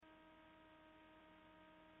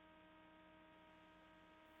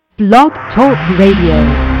Blog Talk Radio.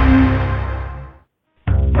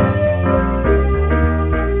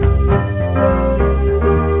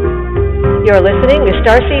 You're listening to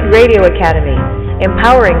Starseed Radio Academy,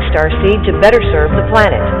 empowering Starseed to better serve the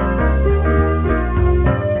planet.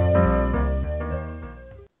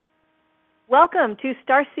 Welcome to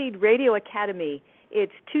Starseed Radio Academy.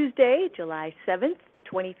 It's Tuesday, July 7th,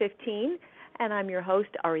 2015, and I'm your host,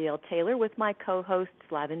 Ariel Taylor, with my co-hosts,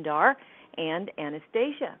 Lavendar and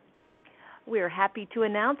Anastasia. We are happy to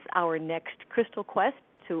announce our next Crystal Quest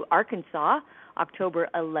to Arkansas, October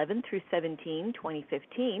 11 through 17,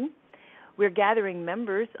 2015. We're gathering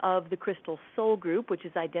members of the Crystal Soul Group, which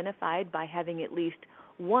is identified by having at least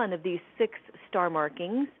one of these 6 star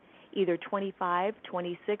markings, either 25,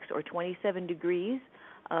 26, or 27 degrees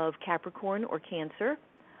of Capricorn or Cancer,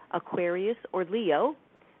 Aquarius or Leo,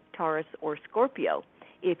 Taurus or Scorpio.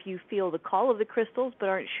 If you feel the call of the crystals but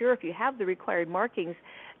aren't sure if you have the required markings,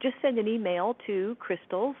 just send an email to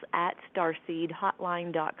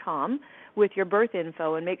crystals@starseedhotline.com with your birth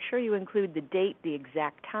info, and make sure you include the date, the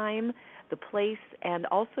exact time, the place, and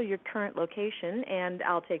also your current location, and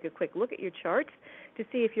I'll take a quick look at your charts to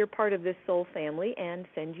see if you're part of this soul family and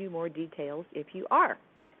send you more details if you are.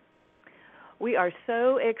 We are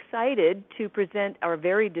so excited to present our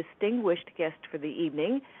very distinguished guest for the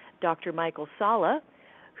evening, Dr. Michael Salla,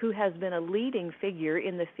 who has been a leading figure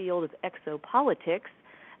in the field of exopolitics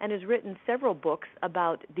and has written several books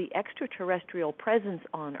about the extraterrestrial presence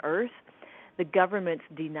on Earth, the government's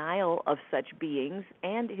denial of such beings,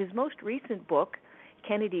 and his most recent book,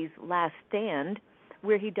 Kennedy's Last Stand,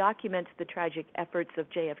 where he documents the tragic efforts of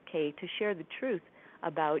JFK to share the truth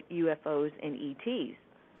about UFOs and ETs.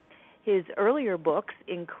 His earlier books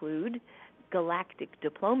include Galactic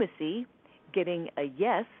Diplomacy, Getting a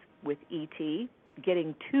Yes with ET,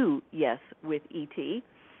 Getting to Yes with ET.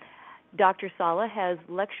 Dr. Salla has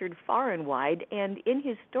lectured far and wide, and in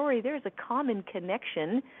his story there's a common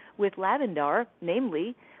connection with Lavendar,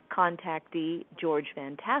 namely contactee George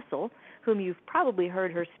Van Tassel, whom you've probably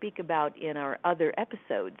heard her speak about in our other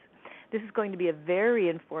episodes. This is going to be a very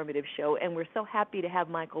informative show, and we're so happy to have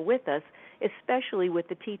Michael with us, especially with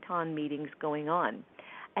the Teton meetings going on.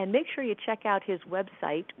 And make sure you check out his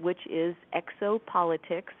website, which is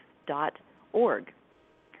exopolitics.org.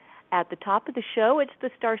 At the top of the show, it's the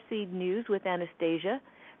Starseed News with Anastasia,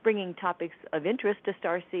 bringing topics of interest to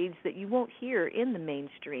Starseeds that you won't hear in the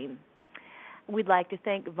mainstream. We'd like to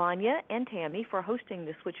thank Vanya and Tammy for hosting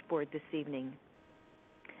the switchboard this evening.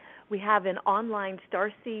 We have an online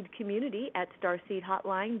Starseed community at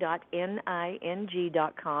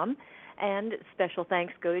starseedhotline.ning.com, and special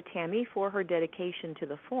thanks go to Tammy for her dedication to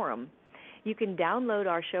the forum. You can download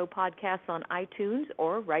our show podcasts on iTunes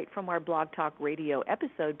or right from our Blog Talk Radio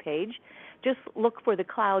episode page. Just look for the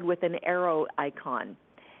cloud with an arrow icon.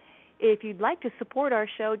 If you'd like to support our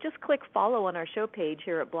show, just click follow on our show page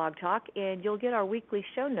here at Blog Talk, and you'll get our weekly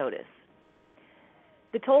show notice.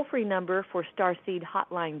 The toll-free number for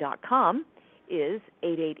starseedhotline.com is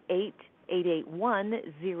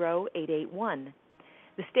 888-881-0881.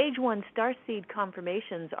 The Stage 1 Starseed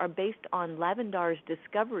confirmations are based on Lavendar's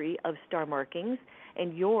discovery of star markings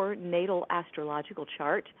and your natal astrological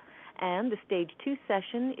chart, and the Stage 2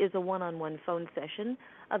 session is a one-on-one phone session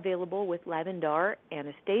available with Lavendar,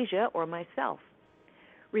 Anastasia, or myself.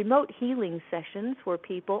 Remote healing sessions for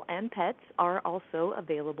people and pets are also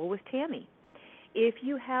available with Tammy. If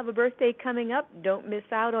you have a birthday coming up, don't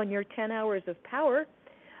miss out on your 10 hours of power.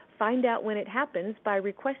 Find out when it happens by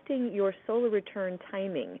requesting your solar return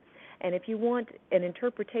timing. And if you want an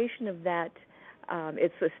interpretation of that,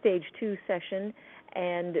 it's a Stage 2 session,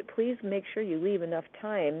 and please make sure you leave enough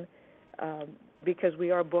time because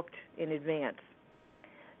we are booked in advance.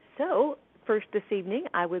 So, first this evening,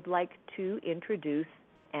 I would like to introduce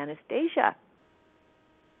Anastasia.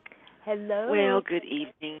 Hello. Well, good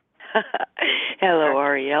evening. Hello,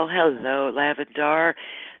 Ariel. Hello, Lavendar.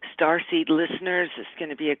 Starseed listeners, it's going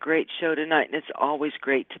to be a great show tonight, and it's always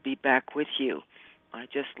great to be back with you. I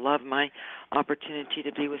just love my opportunity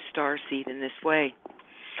to be with Starseed in this way.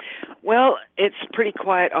 Well, it's pretty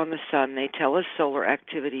quiet on the sun. They tell us solar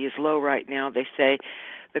activity is low right now. They say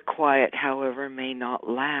the quiet, however, may not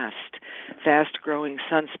last. Fast-growing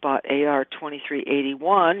sunspot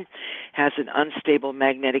AR-2381 has an unstable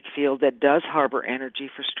magnetic field that does harbor energy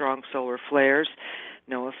for strong solar flares.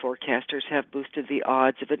 NOAA forecasters have boosted the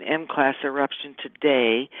odds of an M-class eruption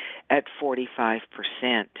today at 45%.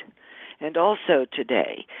 And also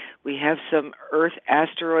today, we have some Earth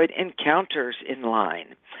asteroid encounters in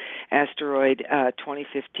line. Asteroid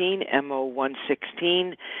 2015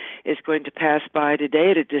 MO116 is going to pass by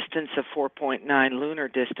today at a distance of 4.9 lunar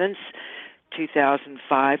distance.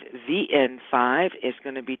 2005 VN5 is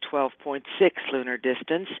going to be 12.6 lunar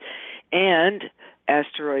distance, and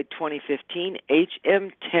asteroid 2015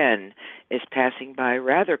 HM10 is passing by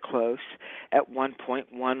rather close at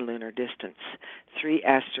 1.1 lunar distance. 3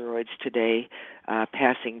 asteroids today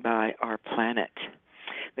passing by our planet.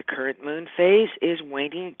 The current moon phase is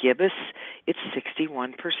waning gibbous. It's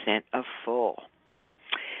 61% of full.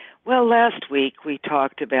 Well, last week we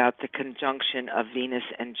talked about the conjunction of Venus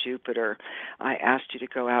and Jupiter. I asked you to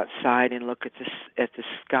go outside and look at the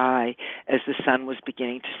sky as the sun was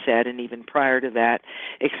beginning to set, and even prior to that,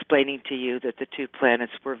 explaining to you that the 2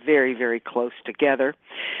 planets were very, very close together.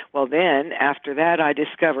 Well, then, after that, I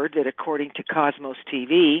discovered that according to Cosmos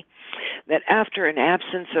TV, that after an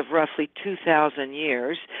absence of roughly 2,000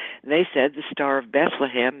 years, they said the Star of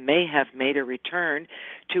Bethlehem may have made a return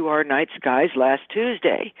to our night skies last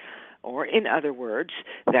Tuesday. Or, in other words,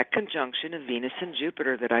 that conjunction of Venus and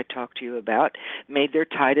Jupiter that I talked to you about made their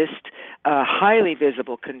tightest, highly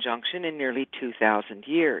visible conjunction in nearly 2,000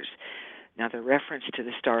 years. Now, the reference to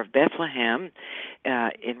the Star of Bethlehem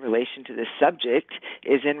in relation to this subject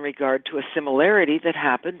is in regard to a similarity that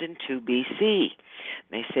happened in 2 BC.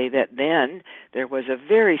 They say that then there was a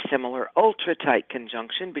very similar ultra-tight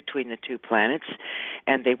conjunction between the 2 planets,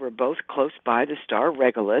 and they were both close by the star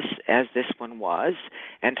Regulus, as this one was,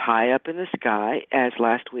 and high up in the sky, as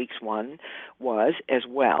last week's one was as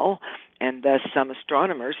well. And thus some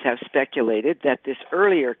astronomers have speculated that this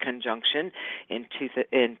earlier conjunction in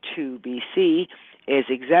 2 BC is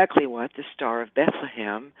exactly what the Star of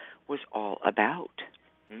Bethlehem was all about.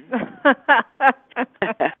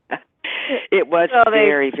 It was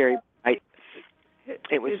very, very bright.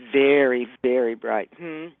 It was very, very bright.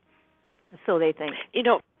 So they think. You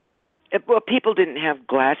know, well, people didn't have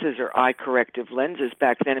glasses or eye-corrective lenses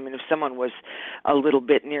back then. I mean, if someone was a little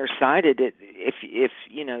bit nearsighted, if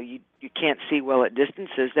you know you can't see well at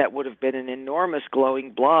distances, that would have been an enormous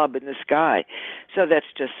glowing blob in the sky. So that's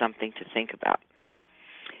just something to think about.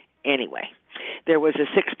 Anyway, there was a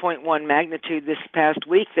 6.1 magnitude this past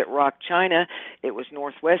week that rocked China. It was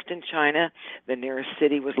northwest in China. The nearest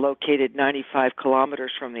city was located 95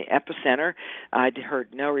 kilometers from the epicenter. I'd heard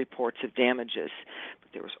no reports of damages. But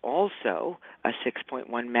there was also a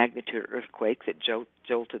 6.1 magnitude earthquake that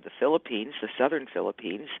jolted the Philippines, the southern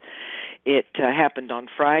Philippines. It happened on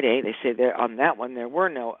Friday. They say there on that one there were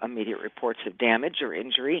no immediate reports of damage or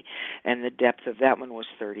injury, and the depth of that one was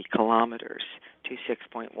 30 kilometers. 2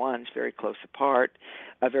 6.1s, very close apart,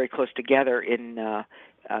 very close together in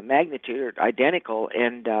magnitude, or identical,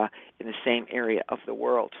 and in the same area of the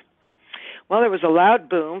world. Well, there was a loud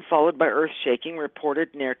boom followed by earth shaking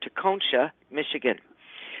reported near Tecumseh, Michigan.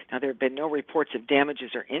 Now, there have been no reports of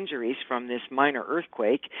damages or injuries from this minor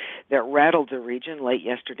earthquake that rattled the region late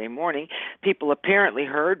yesterday morning. People apparently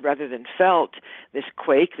heard, rather than felt, this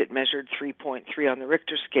quake that measured 3.3 on the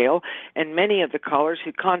Richter scale, and many of the callers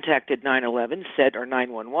who contacted 911 said, or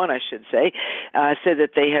 911 I should say, said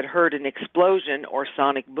that they had heard an explosion or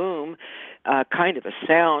sonic boom, kind of a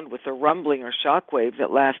sound with a rumbling or shock wave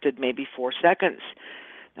that lasted maybe 4 seconds.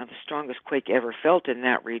 Now, the strongest quake ever felt in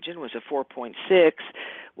that region was a 4.6,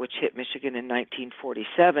 which hit Michigan in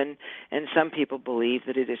 1947, and some people believe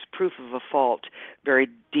that it is proof of a fault very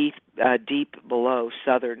deep below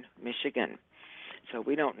southern Michigan. So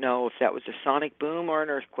we don't know if that was a sonic boom or an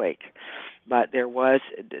earthquake, but there was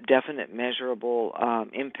a definite measurable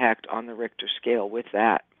impact on the Richter scale with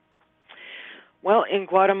that. Well, in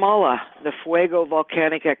Guatemala, the fuego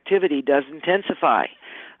volcanic activity does intensify.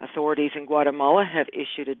 Authorities in Guatemala have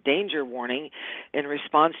issued a danger warning in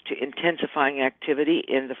response to intensifying activity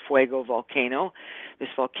in the Fuego volcano. This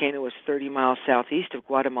volcano is 30 miles southeast of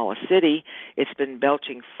Guatemala City. It's been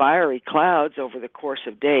belching fiery clouds over the course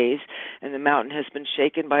of days, and the mountain has been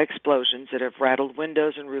shaken by explosions that have rattled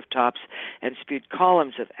windows and rooftops and spewed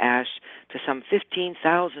columns of ash to some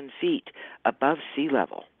 15,000 feet above sea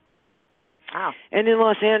level. Wow. And in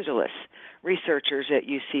Los Angeles, researchers at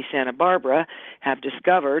UC Santa Barbara have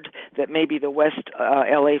discovered that maybe the West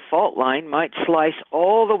LA fault line might slice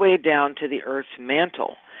all the way down to the Earth's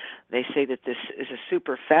mantle. They say that this is a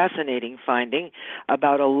super fascinating finding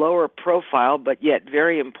about a lower profile but yet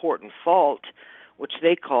very important fault, which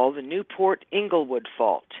they call the Newport-Inglewood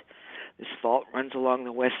Fault. This fault runs along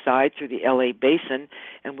the west side through the LA basin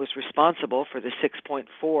and was responsible for the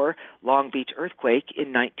 6.4 Long Beach earthquake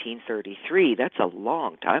in 1933. That's a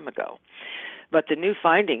long time ago. But the new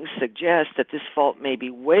findings suggest that this fault may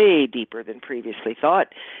be way deeper than previously thought,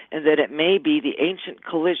 and that it may be the ancient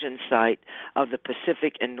collision site of the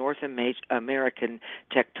Pacific and North American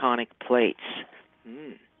tectonic plates.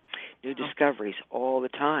 New discoveries all the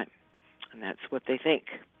time, and that's what they think.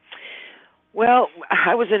 Well,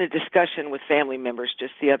 I was in a discussion with family members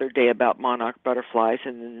just the other day about monarch butterflies,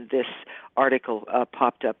 and then this article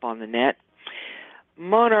popped up on the net.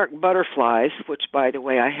 Monarch butterflies, which, by the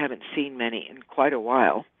way, I haven't seen many in quite a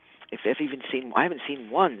while. If even seen, I haven't seen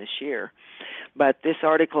one this year. But this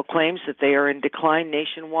article claims that they are in decline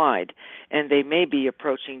nationwide, and they may be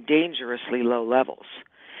approaching dangerously low levels.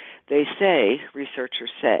 They say,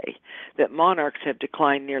 researchers say, that monarchs have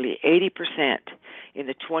declined nearly 80% in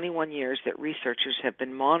the 21 years that researchers have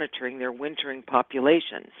been monitoring their wintering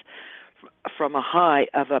populations, from a high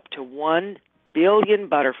of up to 1 billion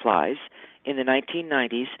butterflies in the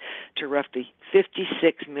 1990s to roughly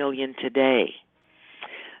 56 million today.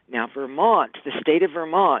 Now, Vermont, the state of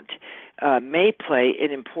Vermont, may play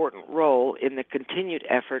an important role in the continued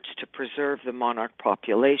efforts to preserve the monarch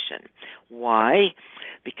population. Why?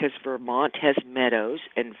 Because Vermont has meadows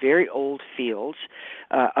and very old fields,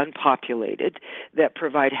 unpopulated, that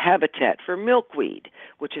provide habitat for milkweed,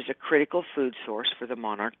 which is a critical food source for the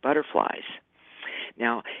monarch butterflies.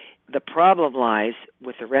 Now, the problem lies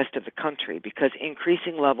with the rest of the country because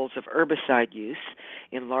increasing levels of herbicide use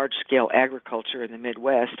in large-scale agriculture in the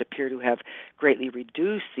Midwest appear to have greatly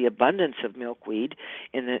reduced the abundance of milkweed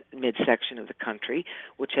in the midsection of the country,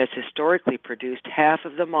 which has historically produced half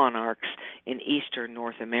of the monarchs in eastern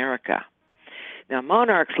North America. Now,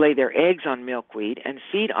 monarchs lay their eggs on milkweed and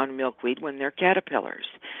feed on milkweed when they're caterpillars,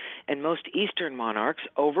 and most eastern monarchs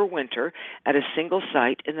overwinter at a single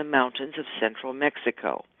site in the mountains of central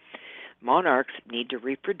Mexico. Monarchs need to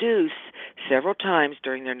reproduce several times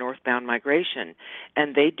during their northbound migration,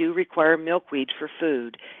 and they do require milkweed for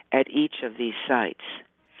food at each of these sites.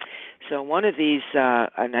 So one of these,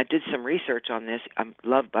 and I did some research on this, I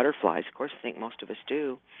love butterflies, of course I think most of us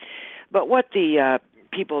do, but what the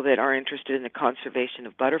people that are interested in the conservation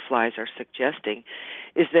of butterflies are suggesting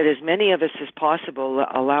is that as many of us as possible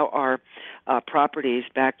allow our properties,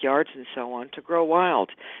 backyards and so on, to grow wild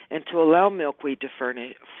and to allow milkweed to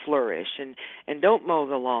flourish, and don't mow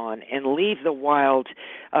the lawn and leave the wild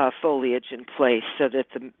foliage in place so that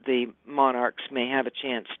the monarchs may have a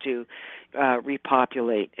chance to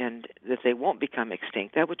repopulate and that they won't become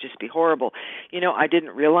extinct. That would just be horrible. You know, I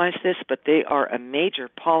didn't realize this, but they are a major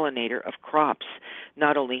pollinator of crops.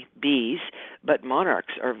 Not only bees, but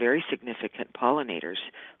monarchs are very significant pollinators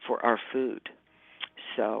for our food.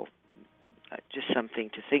 So just something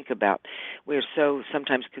to think about. We're so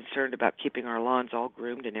sometimes concerned about keeping our lawns all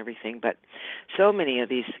groomed and everything, but so many of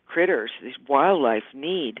these critters, these wildlife,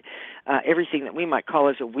 need everything that we might call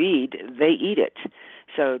as a weed. They eat it.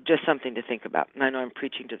 So just something to think about. And I know I'm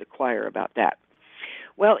preaching to the choir about that.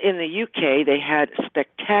 Well, in the UK, they had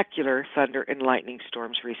spectacular thunder and lightning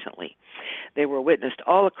storms recently. They were witnessed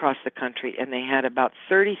all across the country, and they had about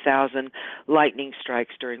 30,000 lightning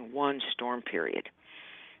strikes during one storm period.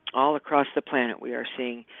 All across the planet, we are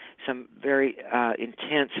seeing some very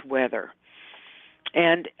intense weather.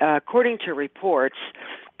 And according to reports,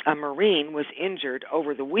 a Marine was injured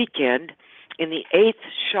over the weekend in the 8th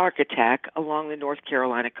shark attack along the North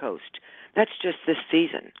Carolina coast. That's just this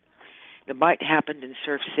season. The bite happened in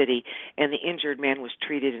Surf City, and the injured man was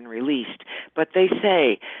treated and released. But they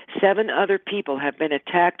say 7 other people have been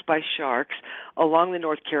attacked by sharks along the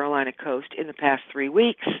North Carolina coast in the past 3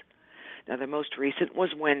 weeks. Now, the most recent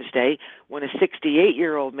was Wednesday, when a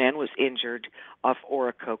 68-year-old man was injured off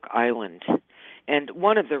Oracoke Island. And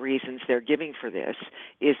one of the reasons they're giving for this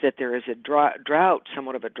is that there is a drought,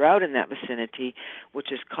 somewhat of a drought in that vicinity,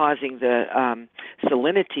 which is causing the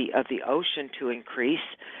salinity of the ocean to increase.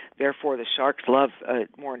 Therefore, the sharks love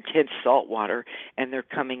more intense salt water, and they're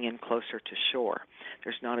coming in closer to shore.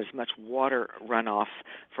 There's not as much water runoff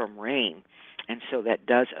from rain, and so that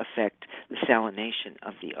does affect the salination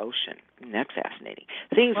of the ocean. And that's fascinating.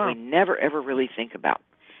 Things we never, ever really think about.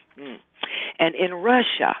 And in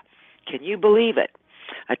Russia, can you believe it?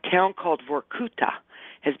 A town called Vorkuta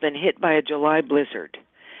has been hit by a July blizzard.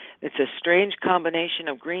 It's a strange combination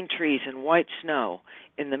of green trees and white snow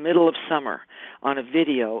in the middle of summer. On a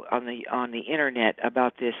video on the internet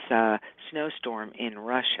about this snowstorm in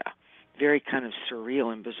Russia. Very kind of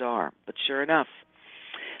surreal and bizarre, but sure enough,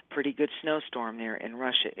 pretty good snowstorm there in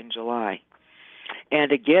Russia in July.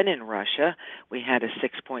 And again in Russia, we had a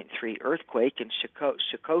 6.3 earthquake in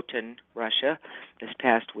Shkotin, Russia, this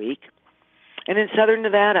past week. And in southern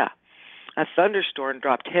Nevada, a thunderstorm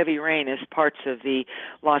dropped heavy rain as parts of the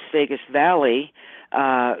Las Vegas Valley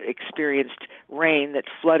experienced rain that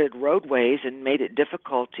flooded roadways and made it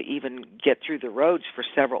difficult to even get through the roads for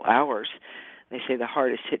several hours. They say the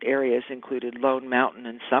hardest hit areas included Lone Mountain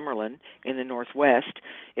and Summerlin in the northwest.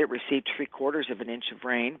 It received 3/4 of an inch of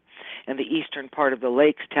rain, and the eastern part of the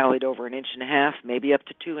lakes tallied over 1.5 inches, maybe up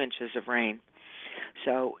to 2 inches of rain.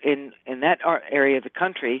 So in that area of the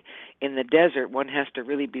country, in the desert, one has to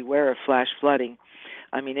really beware of flash flooding.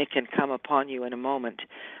 I mean, it can come upon you in a moment.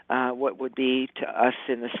 What would be to us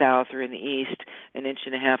in the south or in the east, 1.5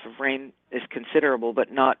 inches of rain is considerable,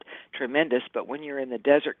 but not tremendous. But when you're in the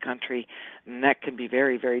desert country, that can be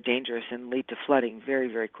very, very dangerous and lead to flooding very,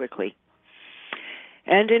 very quickly.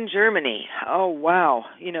 And in Germany, oh, wow.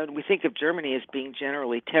 You know, we think of Germany as being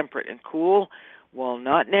generally temperate and cool. Well,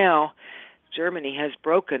 not now. Germany has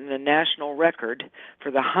broken the national record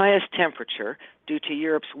for the highest temperature due to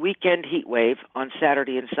Europe's weekend heat wave on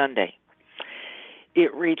Saturday and Sunday.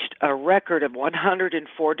 It reached a record of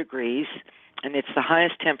 104 degrees, and it's the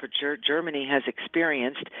highest temperature Germany has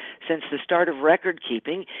experienced since the start of record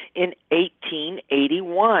keeping in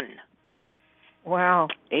 1881. Wow.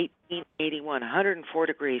 1881, 104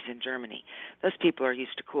 degrees in Germany. Those people are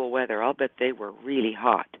used to cool weather. I'll bet they were really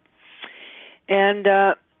hot. And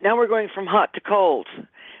now we're going from hot to cold,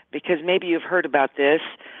 because maybe you've heard about this.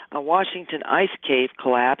 A Washington ice cave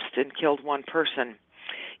collapsed and killed one person.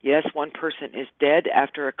 Yes, one person is dead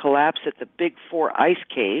after a collapse at the Big Four ice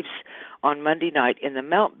caves on Monday night in the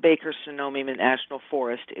Mount Baker Sonoma National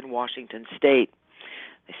Forest in Washington State.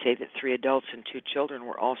 They say that 3 adults and 2 children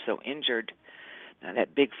were also injured. Now,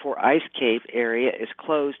 that Big Four ice cave area is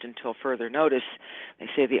closed until further notice. They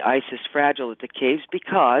say the ice is fragile at the caves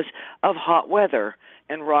because of hot weather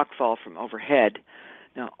and rockfall from overhead.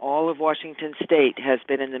 Now, all of Washington State has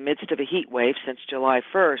been in the midst of a heat wave since July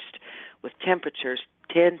 1st, with temperatures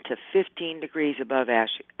 10 to 15 degrees above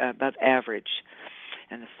average.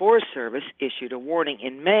 And the Forest Service issued a warning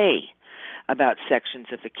in May about sections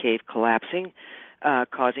of the cave collapsing,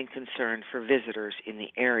 causing concern for visitors in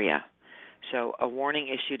the area. So a warning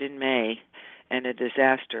issued in May and a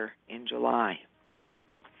disaster in July.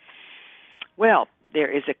 Well,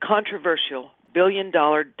 there is a controversial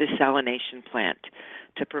billion-dollar desalination plant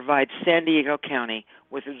to provide San Diego County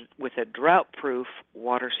with a drought-proof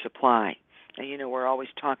water supply. And you know, we're always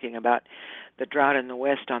talking about the drought in the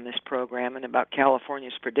West on this program and about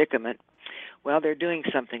California's predicament. Well, they're doing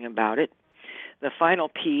something about it. The final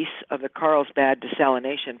piece of the Carlsbad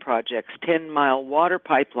Desalination Project's 10-mile water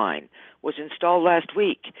pipeline was installed last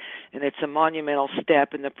week, and it's a monumental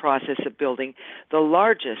step in the process of building the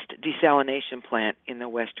largest desalination plant in the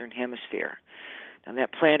Western Hemisphere. Now,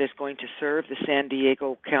 that plant is going to serve the San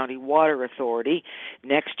Diego County Water Authority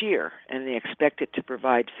next year, and they expect it to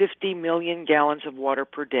provide 50 million gallons of water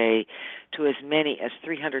per day to as many as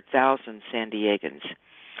 300,000 San Diegans.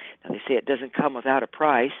 Now, they say it doesn't come without a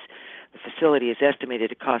price. The facility is estimated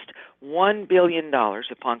to cost $1 billion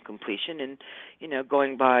upon completion, and, you know,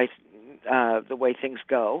 going by the way things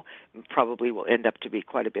go, probably will end up to be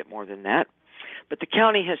quite a bit more than that. But the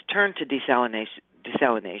county has turned to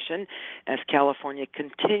desalination as California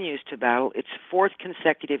continues to battle its 4th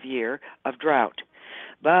consecutive year of drought.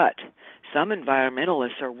 But some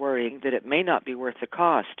environmentalists are worrying that it may not be worth the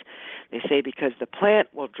cost. They say because the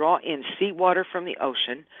plant will draw in seawater from the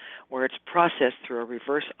ocean, where it's processed through a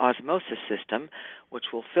reverse osmosis system, which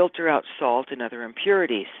will filter out salt and other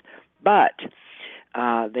impurities. But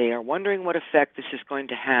they are wondering what effect this is going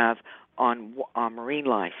to have on marine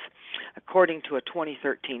life. According to a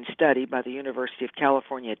 2013 study by the University of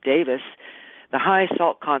California, Davis, the high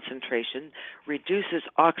salt concentration reduces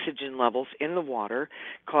oxygen levels in the water,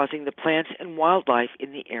 causing the plants and wildlife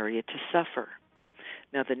in the area to suffer.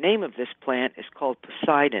 Now, the name of this plant is called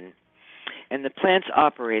Poseidon, and the plant's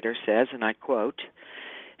operator says, and I quote,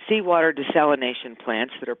 "Seawater desalination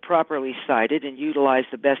plants that are properly sited and utilize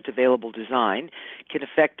the best available design can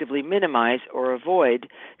effectively minimize or avoid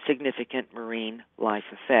significant marine life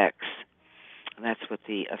effects." And that's what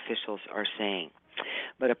the officials are saying.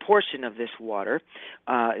 But a portion of this water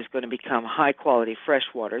is going to become high-quality fresh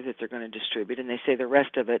water that they're going to distribute, and they say the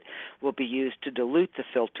rest of it will be used to dilute the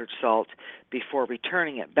filtered salt before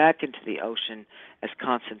returning it back into the ocean as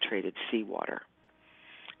concentrated seawater.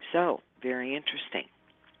 So, very interesting.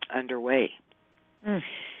 Underway.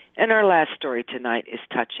 And our last story tonight is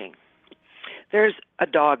touching. There's a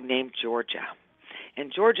dog named Georgia,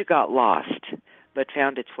 and Georgia got lost but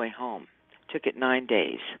found its way home. Took it 9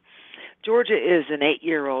 days. Georgia is an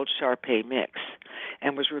 8-year-old Shar-Pei mix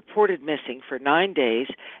and was reported missing for 9 days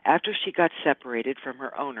after she got separated from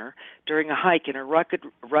her owner during a hike in a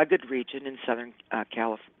rugged region in Southern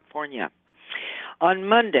California. On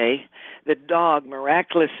Monday, the dog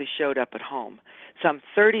miraculously showed up at home, some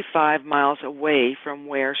 35 miles away from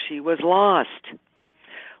where she was lost.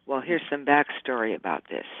 Well, here's some backstory about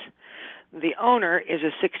this. The owner is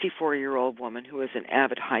a 64-year-old woman who is an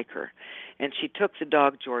avid hiker, and she took the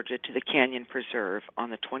dog Georgia to the Canyon Preserve on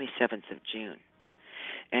the 27th of June.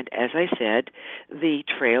 And as I said, the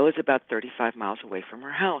trail is about 35 miles away from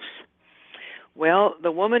her house. Well,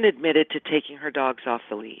 the woman admitted to taking her dogs off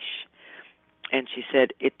the leash, and she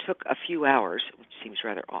said it took a few hours, which seems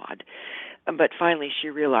rather odd, but finally she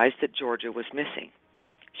realized that Georgia was missing.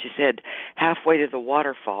 She said, halfway to the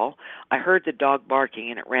waterfall, I heard the dog barking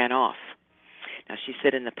and it ran off. Now, she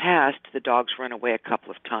said in the past the dogs run away a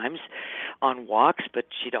couple of times on walks, but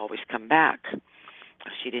she'd always come back.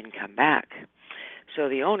 She didn't come back. So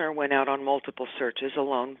the owner went out on multiple searches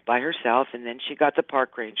alone by herself, and then she got the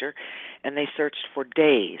park ranger, and they searched for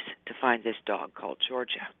days to find this dog called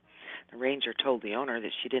Georgia. The ranger told the owner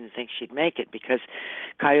that she didn't think she'd make it because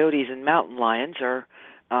coyotes and mountain lions are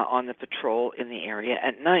on the patrol in the area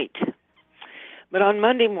at night. But on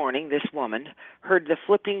Monday morning, this woman heard the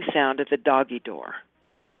flipping sound at the doggy door,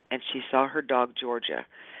 and she saw her dog Georgia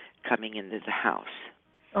coming into the house.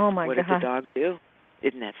 Oh, my God. What did the dog do?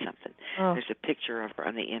 Isn't that something? Oh. There's a picture of her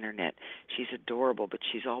on the internet. She's adorable, but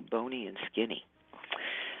she's all bony and skinny.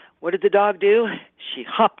 What did the dog do? She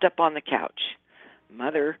hopped up on the couch.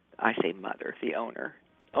 Mother, I say mother, the owner,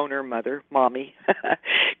 mother, mommy,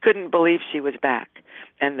 couldn't believe she was back.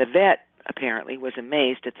 And the vet apparently was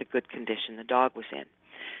amazed at the good condition the dog was in.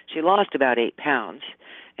 She lost about 8 pounds,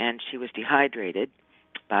 and she was dehydrated,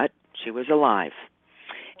 but she was alive.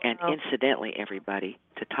 And incidentally, everybody,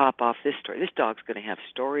 to top off this story, this dog's going to have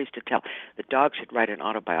stories to tell. The dog should write an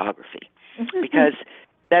autobiography because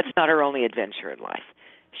that's not her only adventure in life.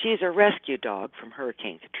 She's a rescue dog from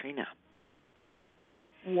Hurricane Katrina.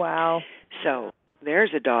 Wow. So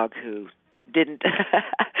there's a dog who didn't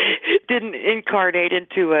incarnate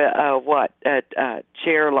into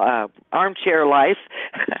armchair life.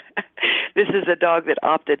 This is a dog that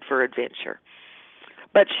opted for adventure.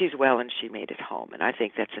 But she's well and she made it home, and I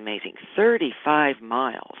think that's amazing. 35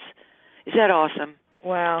 miles. Is that awesome?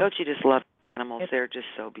 Wow. Don't you just love animals? They're just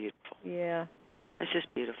so beautiful. Yeah. It's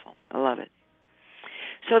just beautiful. I love it.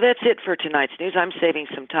 So that's it for tonight's news. I'm saving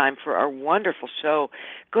some time for our wonderful show.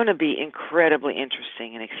 Going to be incredibly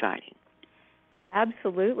interesting and exciting.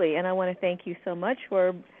 Absolutely, and I want to thank you so much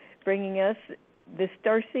for bringing us the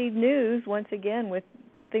Starseed news once again with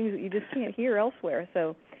things that you just can't hear elsewhere.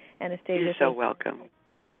 So, Anastasia, you're so welcome.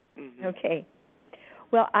 Mm-hmm. Okay.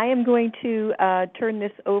 Well, I am going to turn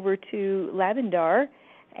this over to Lavendar,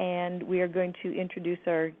 and we are going to introduce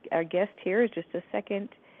our guest here. Just a second.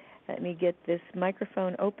 Let me get this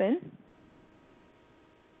microphone open.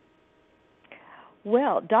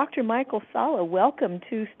 Well, Dr. Michael Salla, welcome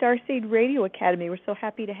to Starseed Radio Academy. We're so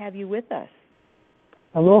happy to have you with us.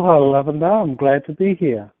 Aloha, Lavendar. I'm glad to be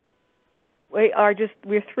here.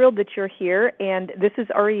 We're thrilled that you're here, and this is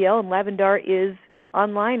Ariel, and Lavendar is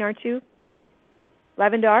online, aren't you?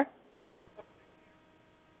 Lavendar?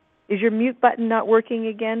 Is your mute button not working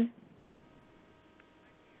again?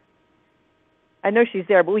 I know she's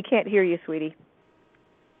there, but we can't hear you, sweetie.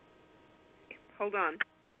 Hold on.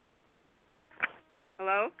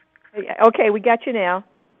 Hello? Okay, we got you now.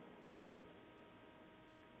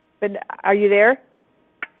 But are you there?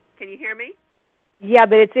 Can you hear me? Yeah,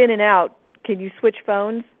 but it's in and out. Can you switch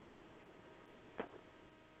phones?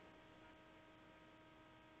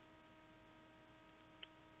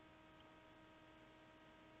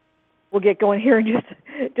 We'll get going here in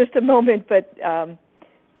just a moment, but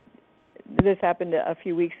this happened a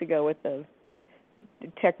few weeks ago with the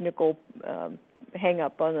technical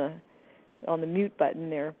hang-up on the mute button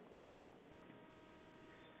there.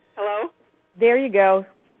 Hello? There you go.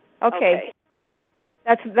 Okay.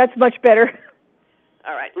 That's much better.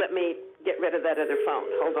 All right, let me get rid of that other phone.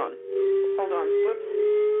 Hold on.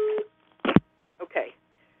 Whoops. Okay.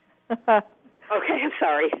 Okay, I'm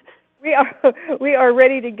sorry. We are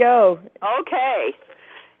ready to go. Okay.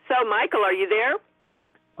 So, Michael, are you there?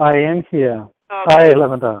 I am here. Okay. Hi,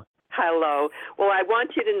 Lavendar. Hello. Well, I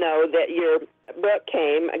want you to know that your book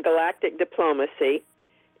came, Galactic Diplomacy,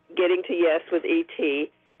 Getting to Yes with E.T.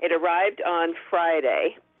 It arrived on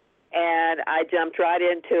Friday, and I jumped right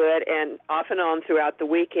into it, and off and on throughout the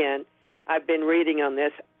weekend, I've been reading on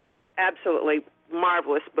this absolutely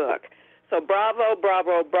marvelous book. So bravo,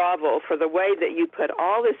 bravo, bravo for the way that you put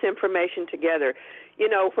all this information together. You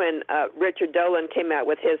know, when Richard Dolan came out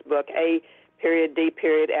with his book, A period, D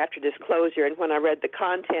period, after disclosure, and when I read the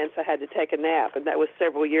contents, I had to take a nap, and that was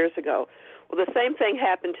several years ago. Well, the same thing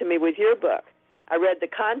happened to me with your book. I read the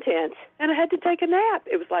contents, and I had to take a nap.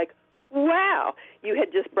 It was like, wow, you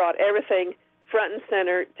had just brought everything front and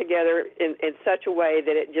center together in such a way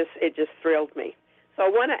that it just thrilled me. So I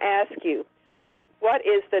want to ask you, what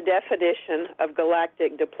is the definition of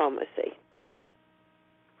galactic diplomacy?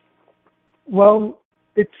 Well,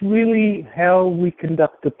 it's really how we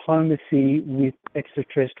conduct diplomacy with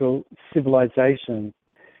extraterrestrial civilizations.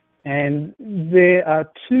 And there are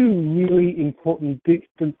two really important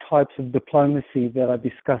different types of diplomacy that I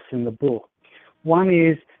discuss in the book. One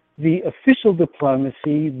is the official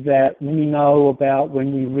diplomacy that we know about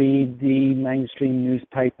when we read the mainstream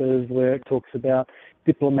newspapers, where it talks about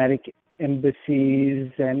diplomatic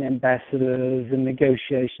embassies and ambassadors and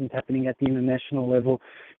negotiations happening at the international level,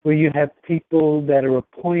 where you have people that are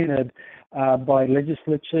appointed by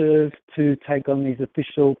legislatures to take on these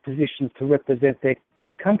official positions to represent their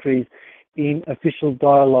countries in official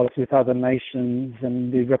dialogues with other nations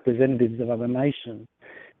and the representatives of other nations.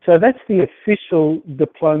 So that's the official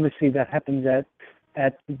diplomacy that happens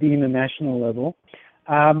at the international level.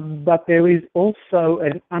 But there is also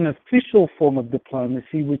an unofficial form of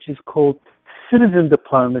diplomacy, which is called citizen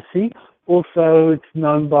diplomacy. Also, it's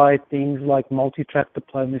known by things like multi-track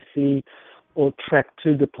diplomacy or track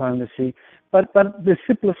 2 diplomacy. But the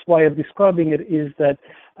simplest way of describing it is that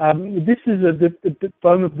this is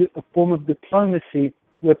a form of diplomacy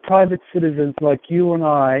where private citizens like you and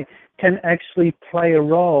I can actually play a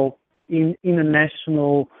role in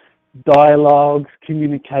international dialogues,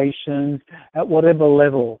 communications, at whatever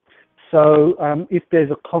level. So if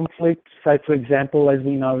there's a conflict, say for example, as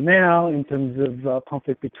we know now, in terms of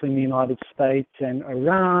conflict between the United States and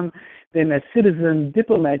Iran, then as citizen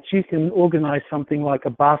diplomats, you can organize something like a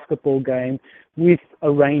basketball game with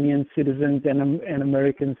Iranian citizens and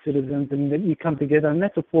American citizens, and then you come together, and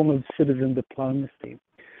that's a form of citizen diplomacy.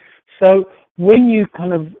 So when you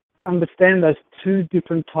kind of understand those two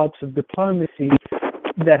different types of diplomacy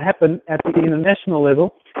that happen at the international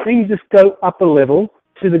level, then you just go up a level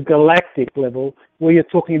to the galactic level, where you're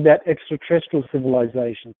talking about extraterrestrial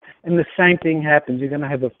civilization. And the same thing happens. You're going to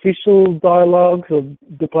have official dialogues or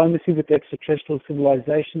diplomacy with extraterrestrial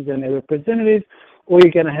civilizations and their representatives, or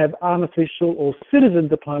you're going to have unofficial or citizen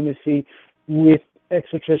diplomacy with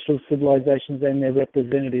extraterrestrial civilizations and their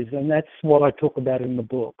representatives. And that's what I talk about in the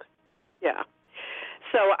book. Yeah.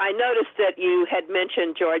 So I noticed that you had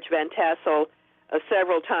mentioned George Van Tassel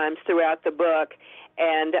several times throughout the book.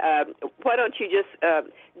 And why don't you just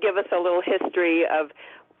give us a little history of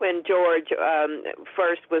when George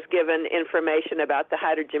first was given information about the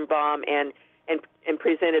hydrogen bomb and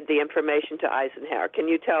presented the information to Eisenhower. Can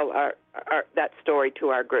you tell that story to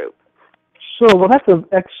our group? Sure. Well, that's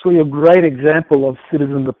actually a great example of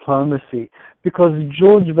citizen diplomacy, because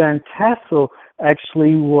George Van Tassel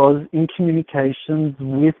actually was in communications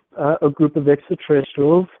with a group of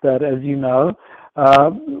extraterrestrials that, as you know,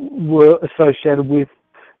 were associated with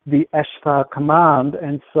the Ashtar Command.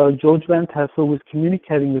 And so George Van Tassel was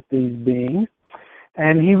communicating with these beings,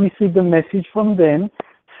 and he received a message from them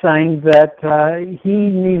saying that he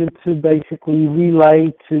needed to basically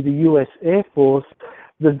relay to the U.S. Air Force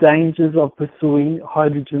the dangers of pursuing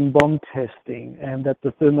hydrogen bomb testing, and that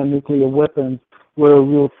the thermonuclear weapons were a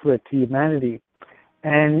real threat to humanity.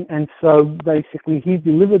 And so basically he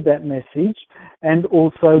delivered that message and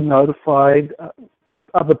also notified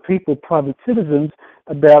other people, private citizens,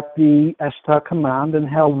 about the Ashtar Command and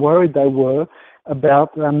how worried they were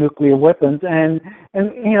about nuclear weapons. And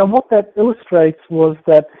you know, what that illustrates was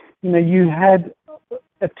that, you know, you had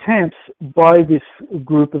attempts by this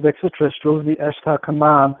group of extraterrestrials, the Ashtar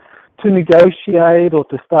Command, to negotiate or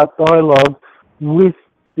to start dialogue with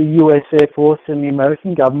the U.S. Air Force and the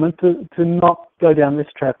American government to not go down this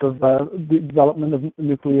trap of the development of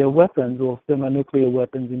nuclear weapons, or thermonuclear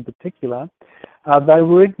weapons in particular. They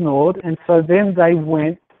were ignored, and so then they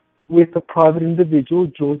went with a private individual,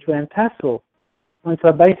 George Van Tassel. And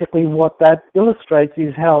so basically what that illustrates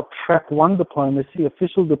is how track 1 diplomacy,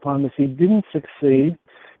 official diplomacy, didn't succeed,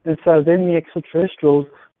 and so then the extraterrestrials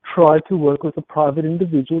tried to work with a private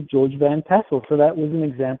individual, George Van Tassel. So that was an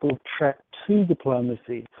example of track 2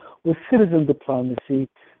 diplomacy, or citizen diplomacy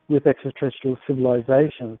with extraterrestrial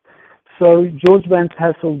civilizations. So George Van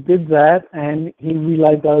Tassel did that, and he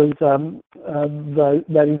relayed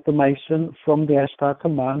that information from the Ashtar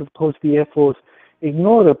Command. Of course, the Air Force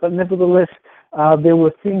ignored it, but nevertheless, there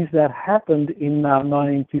were things that happened in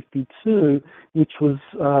 1952, which was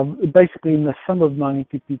basically in the summer of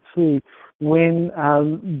 1952, when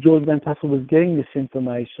George Van Tassel was getting this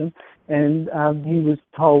information, and he was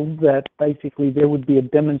told that basically there would be a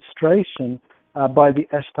demonstration by the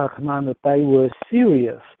Ashtar Command that they were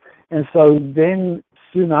serious. And so then,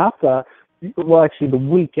 soon after, well, actually the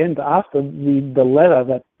weekend after the letter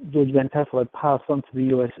that George Van Tassel had passed on to the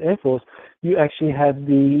U.S. Air Force, you actually had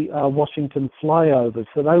the Washington flyovers.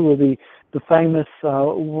 So they were the famous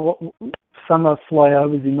summer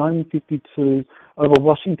flyovers in 1952 over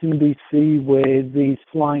Washington, D.C., where these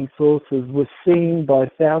flying saucers were seen by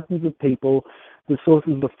thousands of people. The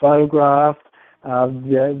saucers were photographed.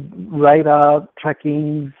 The radar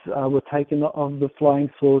trackings were taken of the flying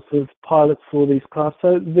saucers. Pilots saw these craft.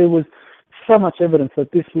 So there was so much evidence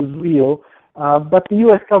that this was real, but the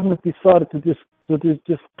U.S. government decided to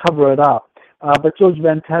just cover it up. But George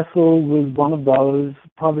Van Tassel was one of those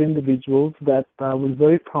private individuals that was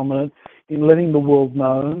very prominent in letting the world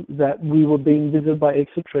know that we were being visited by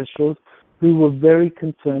extraterrestrials who were very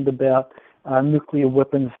concerned about nuclear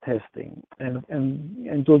weapons testing.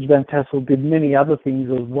 And George Van Tassel did many other things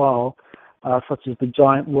as well, such as the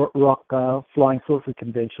Giant Rock Flying Saucer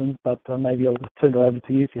Convention, but maybe I'll just turn it over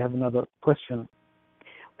to you if you have another question.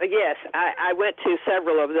 Yes, I went to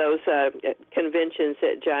several of those conventions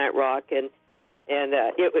at Giant Rock, and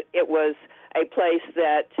it was a place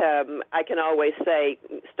that I can always say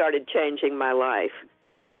started changing my life.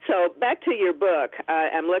 So back to your book.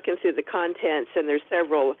 I'm looking through the contents, and there's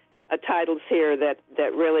several titles here that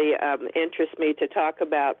really interest me to talk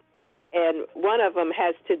about. And one of them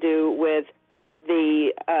has to do with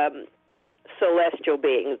the celestial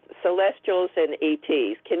beings, celestials and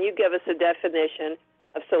ETs. Can you give us a definition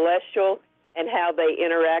of celestial and how they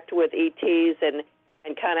interact with ETs and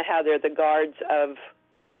kind of how they're the guards of,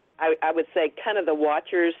 I would say, kind of the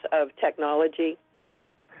watchers of technology?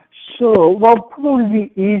 Sure. Well, probably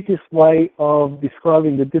the easiest way of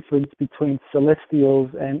describing the difference between celestials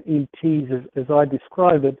and ETs, as I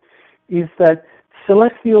describe it, is that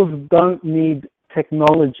celestials don't need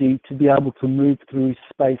technology to be able to move through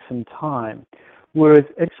space and time, whereas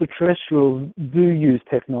extraterrestrials do use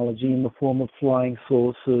technology in the form of flying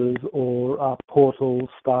saucers or portals,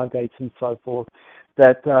 stargates, and so forth,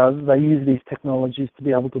 that they use these technologies to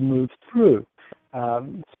be able to move through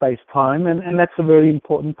space-time, and that's a very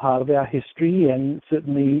important part of our history, and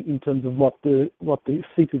certainly in terms of what the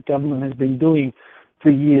secret government has been doing for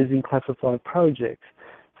years in classified projects.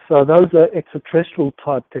 So those are extraterrestrial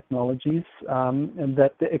type technologies, and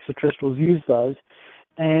that the extraterrestrials use those.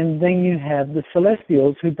 And then you have the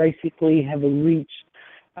celestials, who basically have reached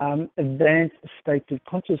advanced states of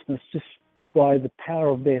consciousness just by the power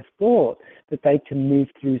of their thought, that they can move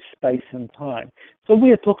through space and time. So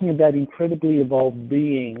we are talking about incredibly evolved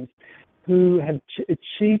beings who have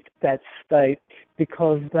achieved that state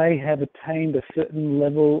because they have attained a certain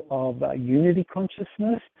level of unity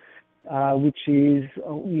consciousness, which is,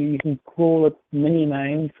 you can call it many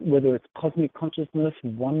names, whether it's cosmic consciousness,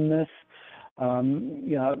 oneness,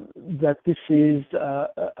 that this is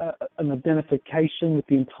an identification with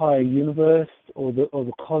the entire universe or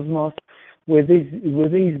the cosmos, where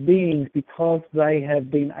these beings, because they have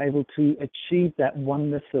been able to achieve that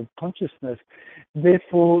oneness of consciousness,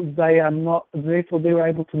 therefore they're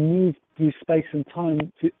able to move through space and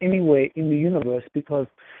time to anywhere in the universe, because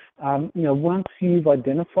once you've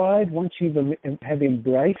identified, once you have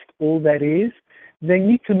embraced all that is, then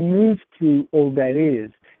you can move through all that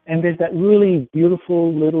is. And there's that really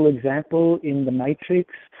beautiful little example in The Matrix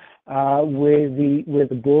where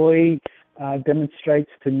the boy demonstrates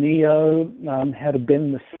to Neo how to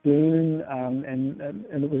bend the spoon, and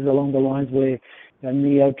it was along the lines where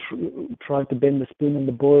Neo tried to bend the spoon, and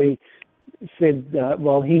the boy said,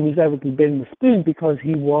 he was able to bend the spoon because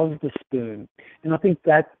he was the spoon. And I think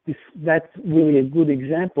that's really a good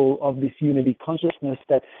example of this unity consciousness,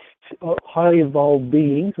 that highly evolved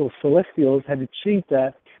beings or celestials have achieved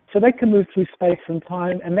that, so they can move through space and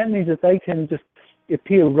time, and that means that they can just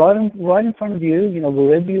appear right in front of you,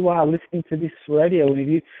 wherever you are listening to this radio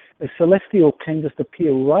interview. A celestial can just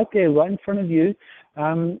appear right there, right in front of you,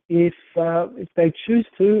 if they choose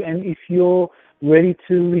to, and if you're ready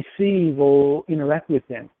to receive or interact with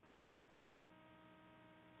them.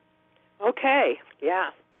 Okay, yeah.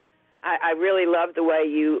 I really love the way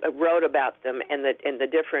you wrote about them and the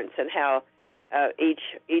difference and how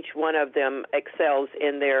each one of them excels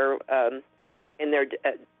in their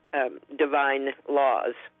divine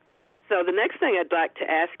laws. So the next thing I'd like to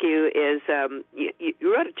ask you is,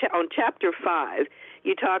 you wrote on Chapter 5,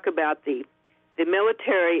 you talk about the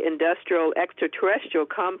military-industrial extraterrestrial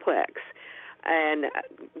complex, and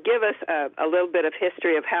give us a little bit of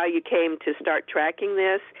history of how you came to start tracking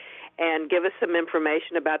this, and give us some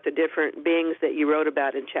information about the different beings that you wrote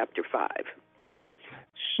about in Chapter 5.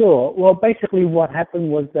 Sure. Well, basically what happened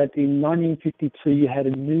was that in 1952 you had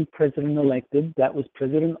a new president elected. That was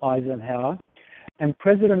President Eisenhower. And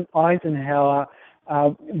President Eisenhower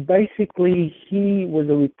Basically, he was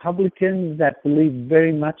a Republican that believed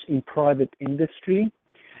very much in private industry,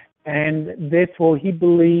 and therefore he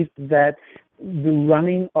believed that the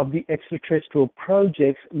running of the extraterrestrial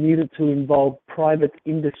projects needed to involve private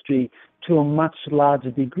industry to a much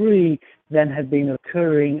larger degree than had been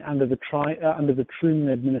occurring under the Truman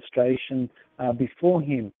administration before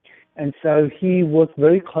him. And so he worked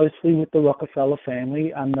very closely with the Rockefeller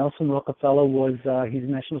family. Nelson Rockefeller was his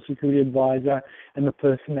national security advisor and the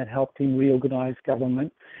person that helped him reorganize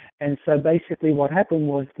government. And so basically what happened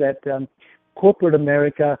was that corporate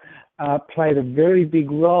America played a very big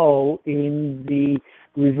role in the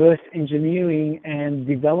reverse engineering and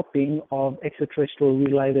developing of extraterrestrial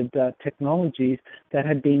related technologies that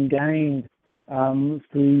had been gained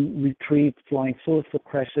through retrieved flying saucer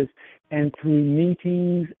crashes and through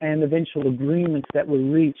meetings and eventual agreements that were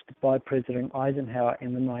reached by President Eisenhower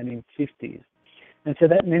in the 1950s. And so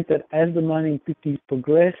that meant that as the 1950s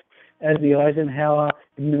progressed, as the Eisenhower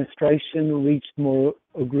administration reached more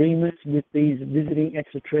agreements with these visiting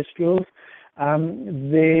extraterrestrials,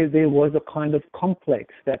 there was a kind of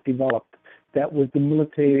complex that developed. That was the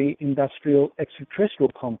military-industrial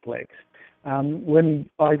extraterrestrial complex. When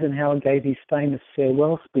Eisenhower gave his famous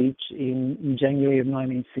farewell speech in January of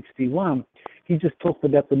 1961, he just talked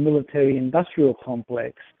about the military-industrial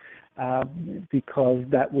complex because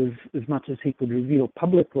that was as much as he could reveal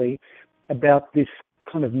publicly about this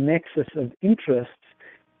kind of nexus of interests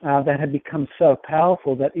that had become so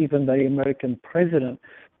powerful that even the American president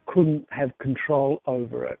couldn't have control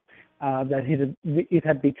over it, that it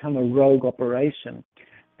had become a rogue operation.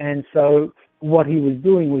 And so what he was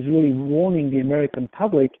doing was really warning the American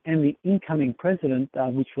public and the incoming president,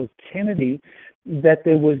 which was Kennedy, that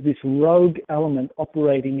there was this rogue element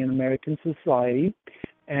operating in American society.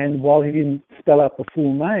 And while he didn't spell out the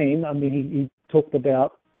full name, I mean, he talked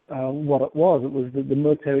about what it was. It was the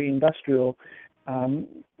military-industrial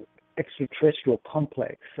extraterrestrial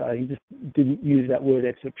complex. He just didn't use that word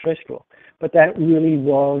extraterrestrial. But that really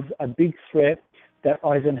was a big threat that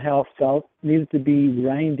Eisenhower felt needed to be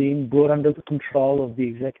reined in, brought under the control of the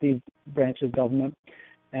executive branch of government.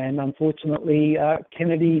 And unfortunately,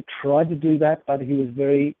 Kennedy tried to do that, but he was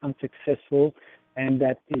very unsuccessful. And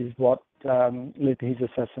that is what led to his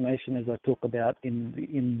assassination, as I talk about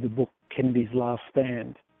in the book, Kennedy's Last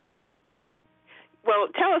Stand. Well,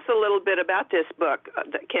 tell us a little bit about this book,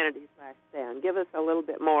 Kennedy's Last Stand. Give us a little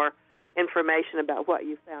bit more information about what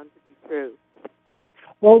you found to be true.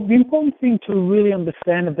 Well, the important thing to really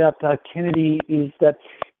understand about Kennedy is that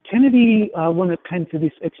Kennedy, when it came to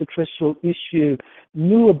this extraterrestrial issue,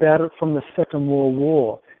 knew about it from the Second World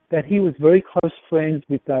War, that he was very close friends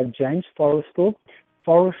with James Forrestal.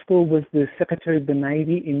 Forrestal was the Secretary of the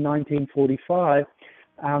Navy in 1945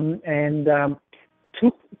 and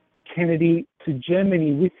took Kennedy to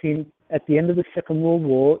Germany with him at the end of the Second World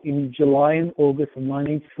War in July and August of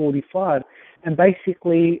 1945, and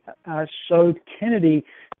basically showed Kennedy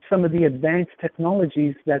some of the advanced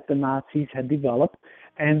technologies that the Nazis had developed,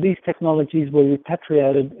 and these technologies were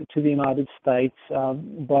repatriated to the United States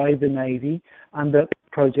by the Navy under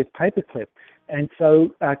Project Paperclip. And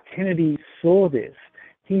so Kennedy saw this.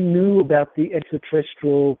 He knew about the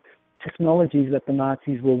extraterrestrial technologies that the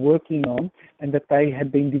Nazis were working on, and that they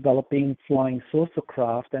had been developing flying saucer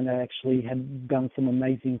craft, and they actually had done some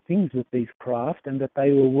amazing things with these craft, and that they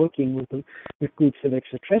were working with groups of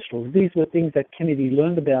extraterrestrials. These were things that Kennedy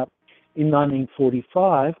learned about in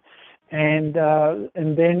 1945, and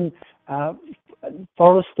then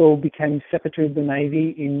Forrestal became Secretary of the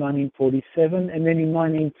Navy in 1947, and then in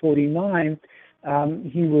 1949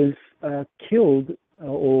 he was killed,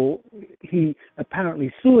 or he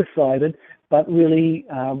apparently suicided, but really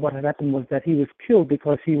what had happened was that he was killed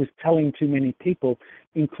because he was telling too many people,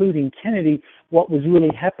 including Kennedy, what was really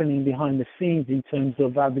happening behind the scenes in terms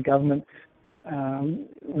of the government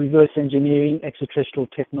reverse engineering extraterrestrial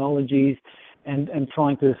technologies and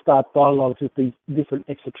trying to start dialogues with these different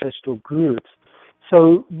extraterrestrial groups.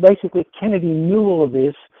 So basically Kennedy knew all of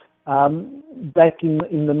this back in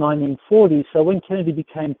the 1940s. So when Kennedy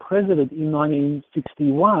became president in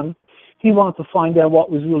 1961, he wanted to find out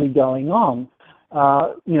what was really going on.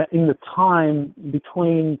 In the time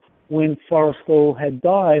between when Forrestal had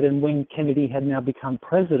died and when Kennedy had now become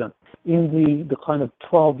president, in the kind of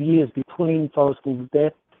 12 years between Forrestal's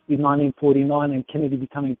death in 1949 and Kennedy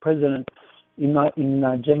becoming president in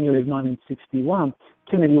January of 1961,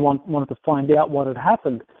 Kennedy wanted to find out what had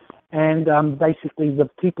happened. And basically the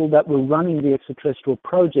people that were running the extraterrestrial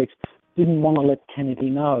projects didn't want to let Kennedy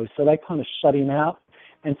know. So they kind of shut him out.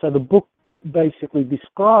 And so the book basically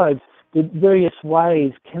describes the various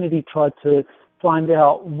ways Kennedy tried to find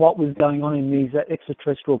out what was going on in these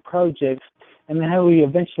extraterrestrial projects, and how he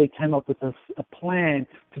eventually came up with a plan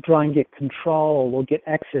to try and get control or get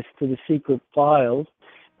access to the secret files,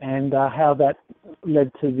 and how that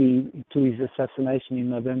led to his assassination in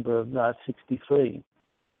November of '63.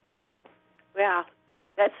 Well,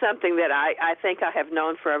 that's something that I think I have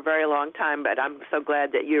known for a very long time, but I'm so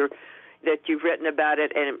glad that you've written about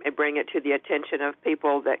it and bring it to the attention of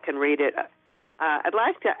people that can read it. I'd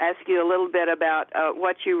like to ask you a little bit about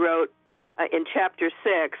what you wrote in Chapter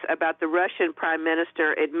 6 about the Russian Prime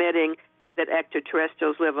Minister admitting that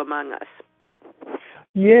extraterrestrials live among us.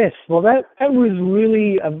 Yes, well, that was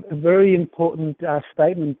really a very important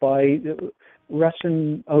statement by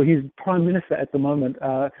his Prime Minister at the moment,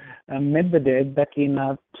 Medvedev, back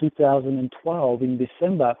in 2012 in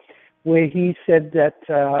December, where he said that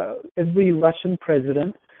every Russian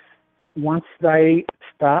president, once they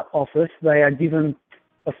start office, they are given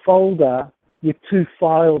a folder with 2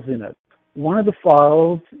 files in it. One of the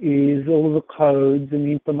files is all of the codes and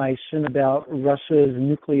the information about Russia's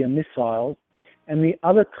nuclear missiles, and the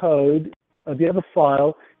other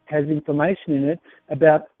file has information in it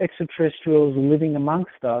about extraterrestrials living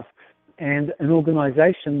amongst us, and an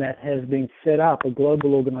organization that has been set up, a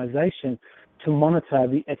global organization, to monitor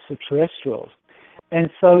the extraterrestrials. And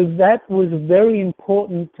so that was very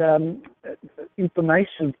important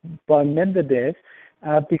information by Medvedev,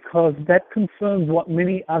 because that confirms what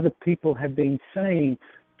many other people have been saying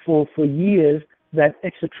for years, that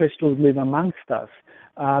extraterrestrials live amongst us.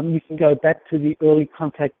 You can go back to the early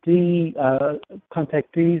contactees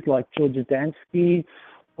like George Adamski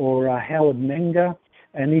or Howard Menger,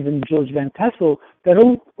 and even George Van Tassel, that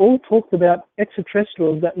all talked about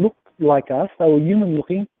extraterrestrials that looked like us. They were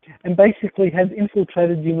human-looking and basically had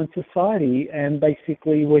infiltrated human society, and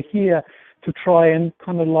basically were here to try and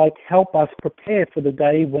kind of like help us prepare for the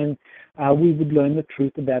day when we would learn the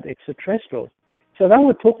truth about extraterrestrials. So they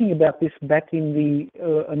were talking about this back in the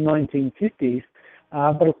 1950s,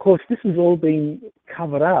 but of course this has all been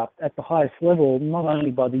covered up at the highest level, not only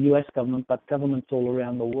by the US government, but governments all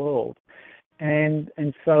around the world. And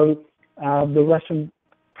so the Russian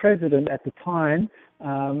president at the time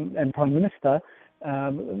and Prime Minister,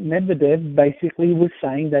 Medvedev, basically was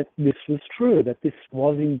saying that this was true, that this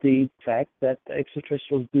was indeed fact, that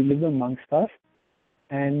extraterrestrials do live amongst us,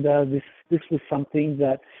 and this was something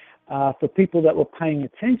that for people that were paying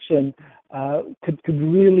attention could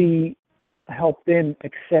really help them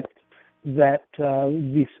accept that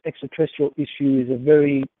this extraterrestrial issue is a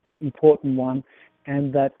very important one,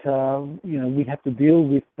 and that we have to deal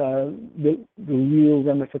with the real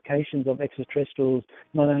ramifications of extraterrestrials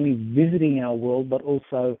not only visiting our world but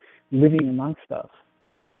also living amongst us.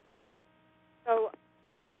 So,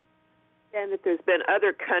 and that there's been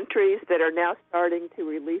other countries that are now starting to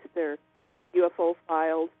release their UFO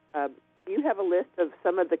files. Do you have a list of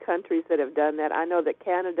some of the countries that have done that? I know that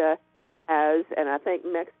Canada has, and I think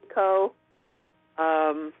Mexico.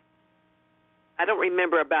 I don't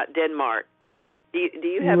remember about Denmark. Do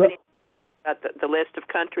you have any about the list of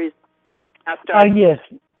countries? Yes.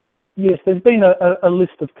 There's been a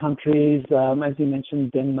list of countries, as you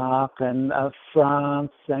mentioned, Denmark and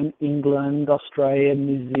France and England, Australia,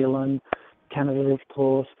 New Zealand, Canada, of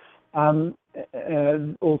course.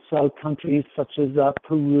 Also countries such as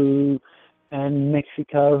Peru and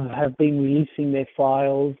Mexico have been releasing their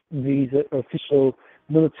files. These are official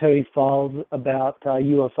military files about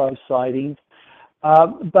UFO sightings.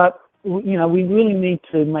 But we really need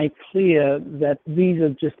to make clear that these are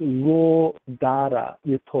just raw data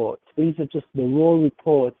reports. These are just the raw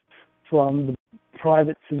reports from the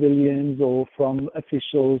private civilians or from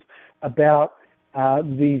officials about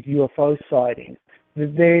these UFO sightings.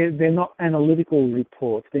 They're not analytical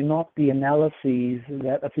reports. They're not the analyses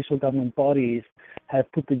that official government bodies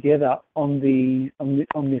have put together on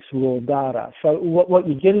this raw data. So what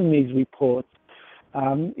you get in these reports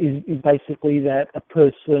is basically that a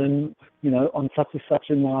person, on such and such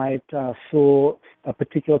a night saw a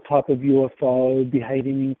particular type of UFO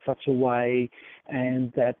behaving in such a way,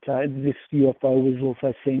 and that this UFO was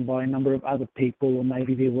also seen by a number of other people, or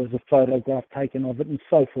maybe there was a photograph taken of it, and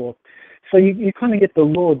so forth. So you kind of get the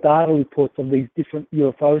raw data reports of these different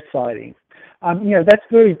UFO sightings. That's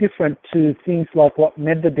very different to things like what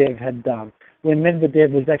Medvedev had done, where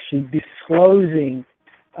Medvedev was actually disclosing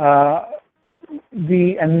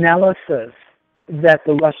the analysis that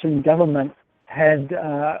the Russian government had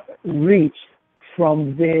reached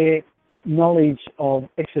from their knowledge of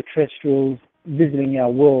extraterrestrials visiting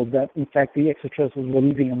our world, that in fact the extraterrestrials were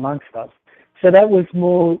living amongst us. So that was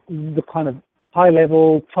more the kind of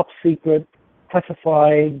high-level, top-secret,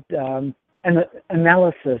 classified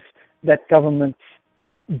analysis that governments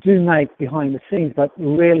do make behind the scenes, but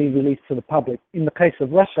rarely release to the public. In the case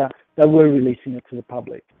of Russia, they were releasing it to the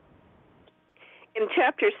public. In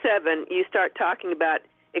Chapter 7, you start talking about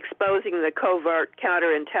exposing the covert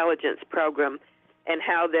counterintelligence program and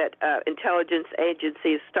how that intelligence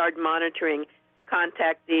agencies start monitoring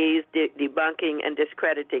contactees, debunking, and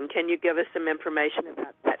discrediting. Can you give us some information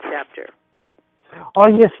about that chapter? Oh,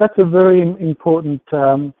 yes, that's a very important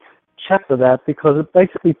chapter, that, because it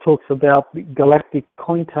basically talks about the Galactic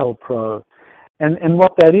COINTELPRO. And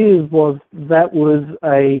what that was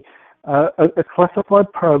a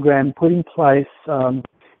classified program put in place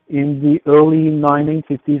in the early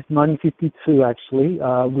 1950s, 1952 actually,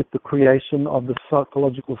 with the creation of the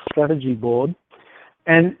Psychological Strategy Board.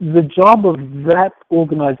 And the job of that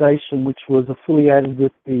organization, which was affiliated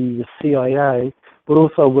with the CIA, but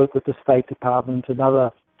also worked with the State Department and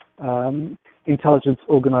other intelligence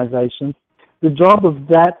organizations, the job of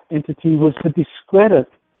that entity was to discredit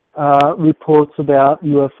reports about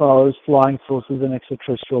UFOs, flying saucers, and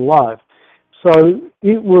extraterrestrial life. So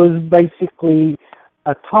it was basically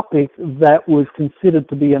a topic that was considered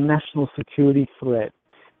to be a national security threat.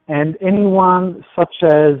 And anyone such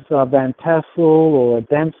as Van Tassel or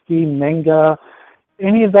Adamski, Menger,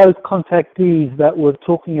 any of those contactees that were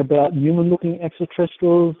talking about human-looking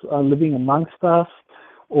extraterrestrials living amongst us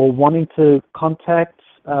or wanting to contact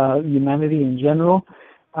humanity in general,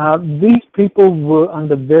 these people were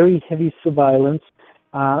under very heavy surveillance.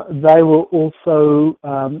 They were also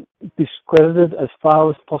discredited as far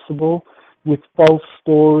as possible with false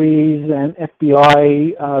stories and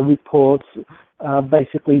FBI reports,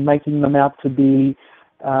 basically making them out to be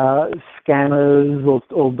scammers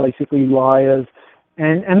or basically liars.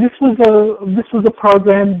 And this was a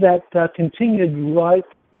program that continued right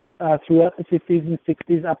throughout the 50s and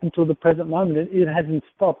 60s up until the present moment. It hasn't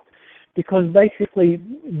stopped, because basically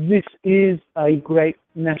this is a great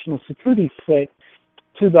national security threat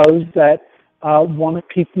to those that want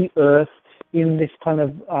to keep the Earth in this kind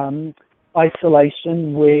of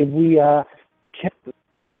isolation where we are kept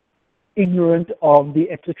ignorant of the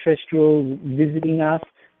extraterrestrials visiting us.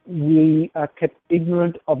 We are kept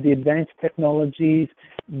ignorant of the advanced technologies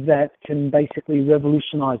that can basically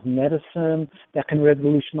revolutionize medicine, that can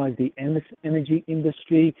revolutionize the energy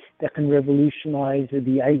industry, that can revolutionize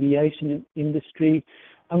the aviation industry.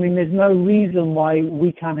 I mean, there's no reason why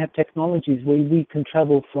we can't have technologies where we can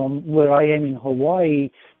travel from where I am in Hawaii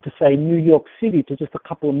to, say, New York City to just a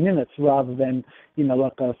couple of minutes, rather than,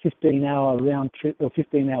 like a 15-hour round trip or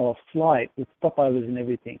 15-hour flight with stopovers and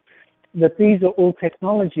everything. That these are all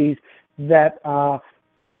technologies that are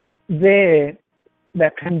there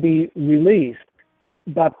that can be released,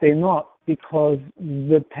 but they're not, because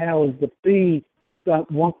the powers that be don't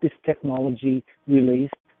want this technology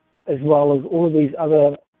released, as well as all of these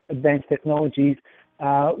other advanced technologies,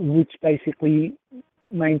 which basically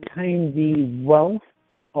maintain the wealth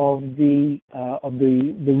of the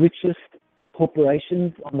richest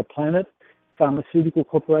corporations on the planet, pharmaceutical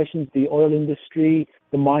corporations, the oil industry,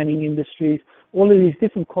 the mining industries, all of these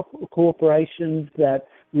different corporations that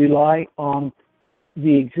rely on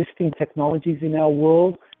the existing technologies in our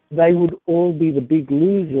world. They would all be the big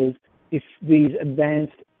losers if these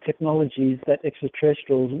advanced technologies that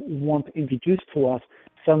extraterrestrials want introduced to us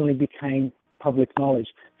suddenly became public knowledge.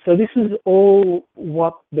 So this is all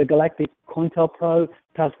what the Galactic COINTELPRO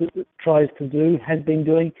tries to do, has been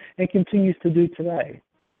doing, and continues to do today.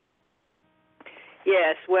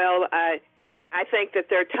 Yes, well, I think that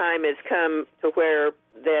their time has come to where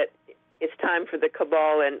that it's time for the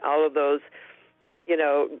cabal and all of those,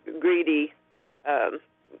 greedy,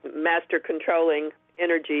 master-controlling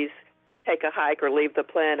energies take a hike or leave the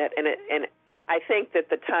planet. And I think that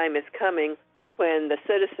the time is coming when the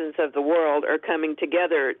citizens of the world are coming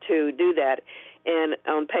together to do that. And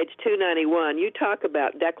on page 291, you talk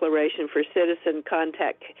about Declaration for Citizen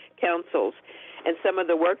Contact Councils and some of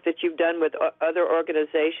the work that you've done with other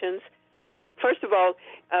organizations. First of all,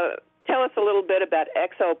 tell us a little bit about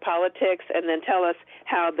Exopolitics, and then tell us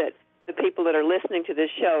how that the people that are listening to this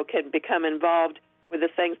show can become involved with the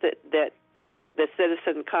things that the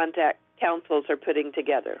Citizen Contact Councils are putting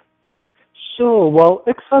together. Sure. Well,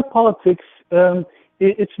 Exopolitics,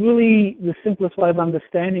 it's really the simplest way of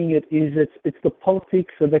understanding it is it's the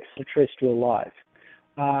politics of extraterrestrial life.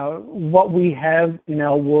 What we have in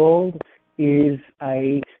our world is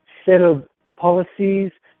a set of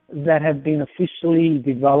policies that have been officially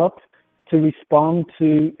developed to respond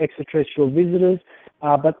to extraterrestrial visitors.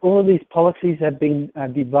 but all of these policies have been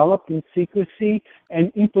developed in secrecy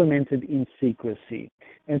and implemented in secrecy.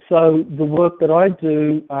 And so the work that I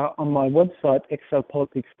do on my website,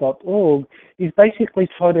 exopolitics.org, is basically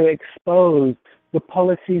try to expose the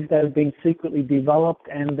policies that have been secretly developed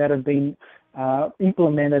and that have been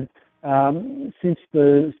implemented since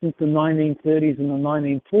the 1930s and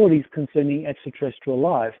the 1940s concerning extraterrestrial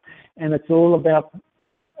life. And it's all about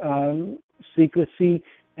secrecy,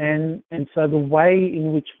 and so the way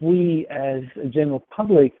in which we as a general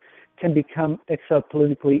public can become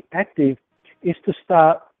exopolitically active is to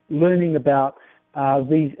start learning about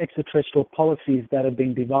these extraterrestrial policies that have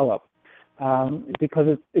been developed,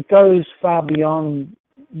 because it goes far beyond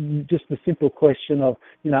just the simple question of,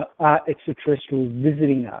 are extraterrestrials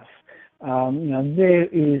visiting us? There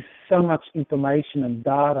is so much information and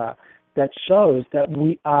data that shows that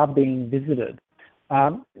we are being visited.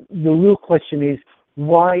 The real question is,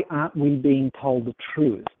 why aren't we being told the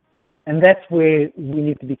truth? And that's where we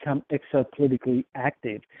need to become exopolitically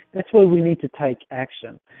active. That's where we need to take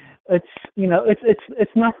action. It's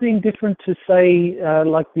nothing different to say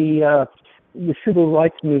like the civil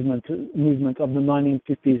rights movement of the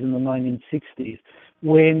 1950s and the 1960s,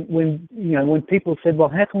 when people said, well,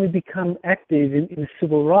 how can we become active in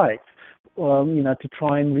civil rights? To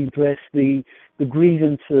try and redress the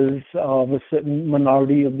grievances of a certain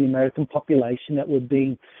minority of the American population that were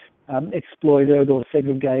being exploited or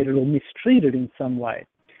segregated or mistreated in some way.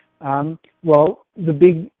 Well, the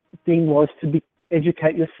big thing was to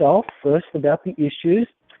educate yourself first about the issues,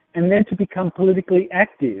 and then to become politically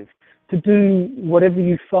active, to do whatever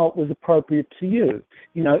you felt was appropriate to you.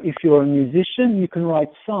 If you're a musician, you can write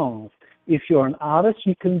songs. If you're an artist,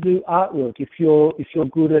 you can do artwork. If you're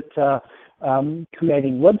good at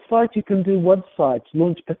creating websites, you can do websites,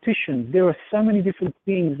 launch petitions. There are so many different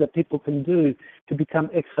things that people can do to become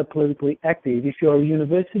exopolitically active. If you're a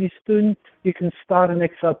university student, you can start an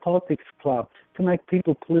exopolitics club to make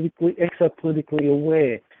people exopolitically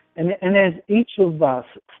aware. And as each of us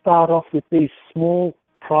start off with these small,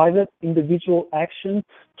 private, individual actions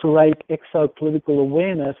to raise exopolitical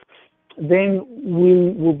awareness, then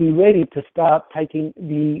we will be ready to start taking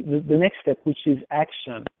the next step, which is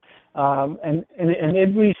action. And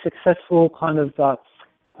every successful kind of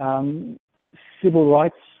civil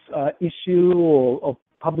rights issue or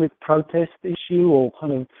public protest issue or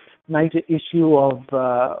kind of major issue of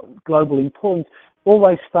global importance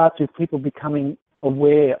always starts with people becoming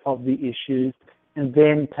aware of the issues and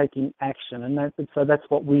then taking action. And so that's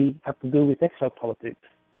what we have to do with exopolitics.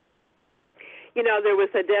 There was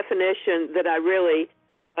a definition that I really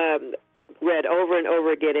read over and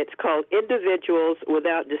over again. It's called individuals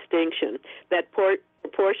without distinction, that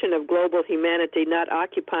proportion of global humanity not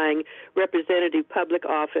occupying representative public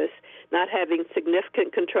office, not having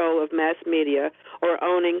significant control of mass media, or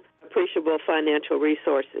owning appreciable financial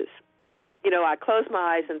resources. I closed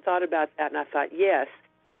my eyes and thought about that, and I thought, yes,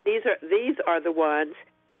 these are the ones,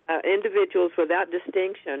 individuals without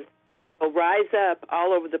distinction, will rise up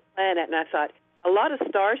all over the planet. And I thought, a lot of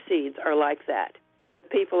star seeds are like that.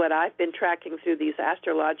 People that I've been tracking through these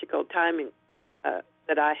astrological timing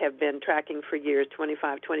that I have been tracking for years,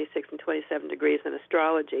 25, 26, and 27 degrees in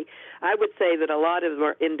astrology, I would say that a lot of them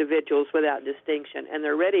are individuals without distinction, and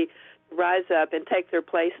they're ready to rise up and take their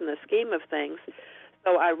place in the scheme of things.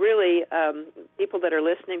 So I really, people that are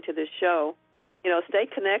listening to this show, stay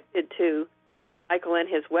connected to Michael and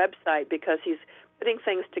his website, because he's putting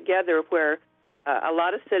things together where a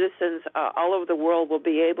lot of citizens all over the world will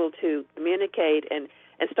be able to communicate and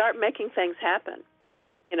start making things happen.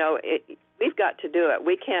 We've got to do it.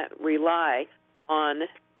 We can't rely on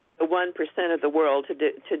the 1% of the world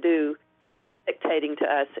to do dictating to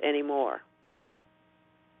us anymore.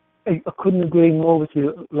 I couldn't agree more with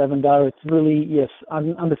you, Lavendar. It's really, yes, I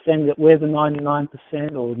understand that we're the 99%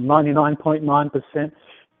 or 99.9%,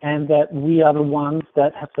 and that we are the ones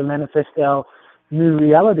that have to manifest our new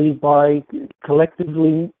reality by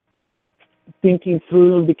collectively thinking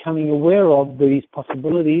through and becoming aware of these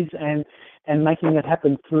possibilities and making it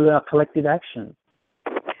happen through our collective action.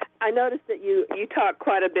 I noticed that you talk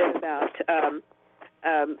quite a bit about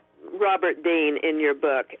Robert Dean in your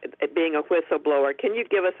book, being a whistleblower. Can you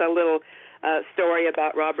give us a little story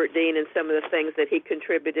about Robert Dean and some of the things that he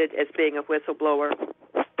contributed as being a whistleblower?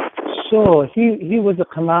 Sure. He was a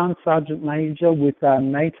command sergeant major with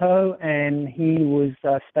NATO, and he was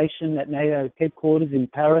stationed at NATO headquarters in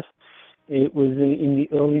Paris. It was in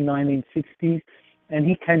the early 1960s, and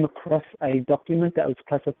he came across a document that was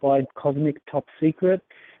classified cosmic top secret.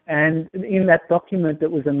 And in that document,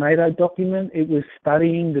 that was a NATO document, it was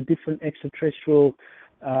studying the different extraterrestrial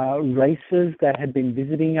races that had been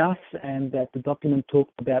visiting us, and that the document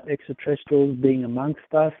talked about extraterrestrials being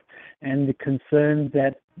amongst us, and the concerns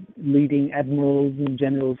that leading admirals and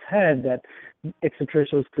generals had that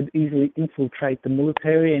extraterrestrials could easily infiltrate the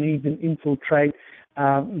military and even infiltrate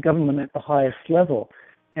government at the highest level.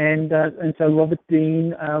 And so Robert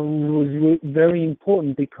Dean was very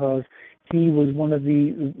important because he was one of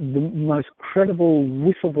the most credible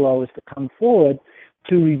whistleblowers to come forward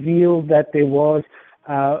to reveal that there was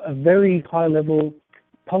a very high-level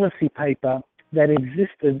policy paper that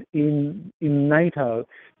existed in NATO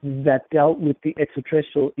that dealt with the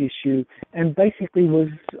extraterrestrial issue and basically was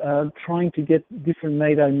trying to get different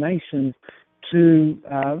NATO nations to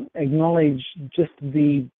acknowledge just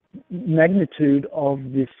the magnitude of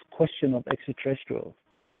this question of extraterrestrials.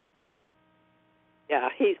 Yeah,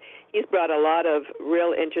 he's brought a lot of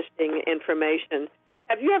real interesting information.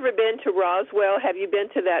 Have you ever been to Roswell? Have you been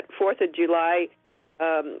to that 4th of July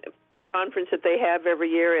conference that they have every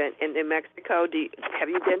year in Mexico? Have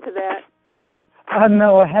you been to that?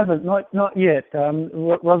 No, I haven't. Not yet.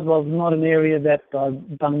 Roswell's not an area that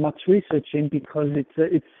I've done much research in because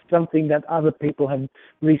it's something that other people have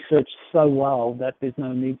researched so well that there's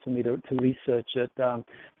no need for me to research it.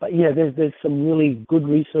 But yeah, there's some really good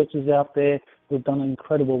researchers out there who've done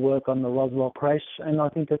incredible work on the Roswell crash, and I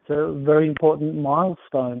think it's a very important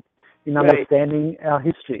milestone in understanding our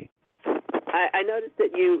history. I noticed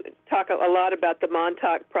that you talk a lot about the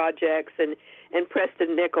Montauk projects and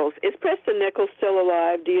Preston Nichols. Is Preston Nichols still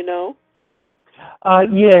alive? Do you know?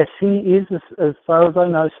 Yes, he is, as far as I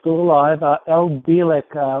know, still alive. Al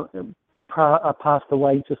Bielek passed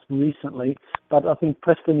away just recently, but I think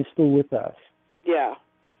Preston is still with us. Yeah.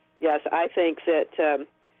 Yes, I think that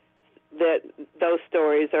that those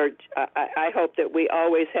stories are, I hope that we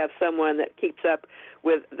always have someone that keeps up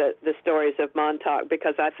with the stories of Montauk,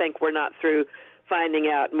 because I think we're not through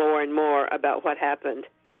finding out more and more about what happened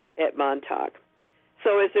at Montauk.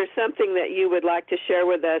 So is there something that you would like to share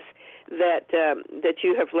with us that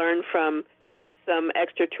you have learned from some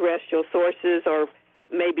extraterrestrial sources, or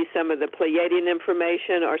maybe some of the Pleiadian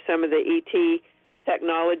information or some of the ET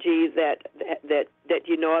technology that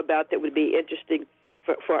you know about that would be interesting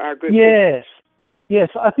for our group? Yes.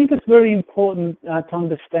 I think it's very important to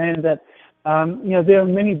understand that there are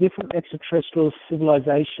many different extraterrestrial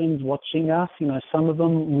civilizations watching us. Some of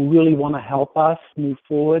them really want to help us move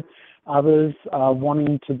forward. Others are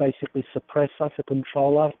wanting to basically suppress us or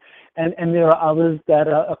control us. And there are others that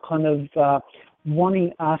are kind of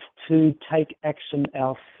wanting us to take action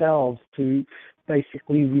ourselves to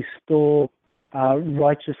basically restore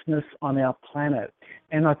righteousness on our planet.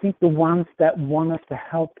 And I think the ones that want us to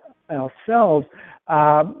help ourselves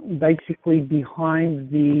are basically behind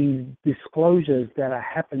the disclosures that are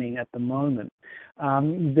happening at the moment.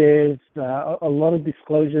 There's a lot of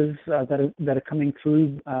disclosures that are coming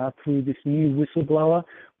through this new whistleblower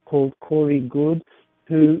called Corey Good,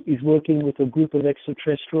 who is working with a group of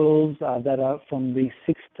extraterrestrials that are from the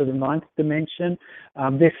 6th to the 9th dimension.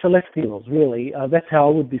 They're celestials, really. That's how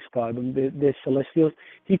I would describe them. They're celestials.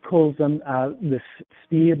 He calls them the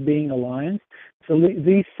Sphere Being Alliance. So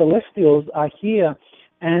these celestials are here,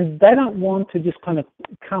 and they don't want to just kind of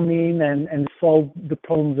come in and solve the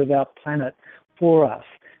problems of our planet for us.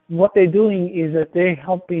 What they're doing is that they're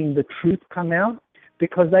helping the truth come out,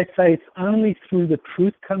 because they say it's only through the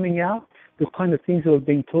truth coming out, the kind of things that we've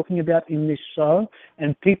been talking about in this show,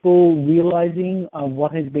 and people realizing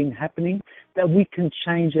what has been happening, that we can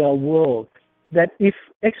change our world. That if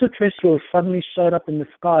extraterrestrials suddenly showed up in the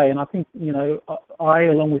sky, and I think, I,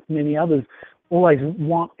 along with many others, always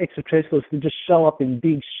want extraterrestrials to just show up in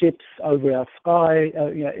big ships over our sky,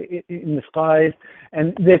 in the skies,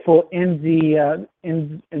 and therefore end the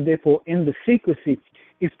secrecy.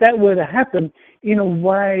 If that were to happen, in a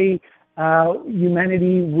way,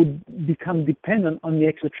 humanity would become dependent on the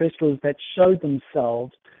extraterrestrials that showed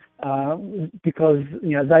themselves, because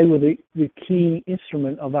they were the key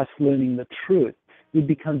instrument of us learning the truth. We'd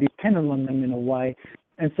become dependent on them in a way.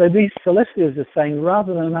 And so these celestials are saying,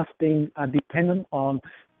 rather than us being dependent on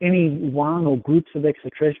any one or groups of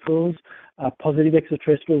extraterrestrials, positive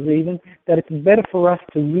extraterrestrials even, that it's better for us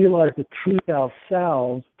to realize the truth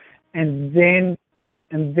ourselves, and then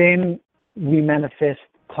we manifest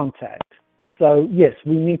contact. So yes,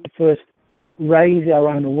 we need to first raise our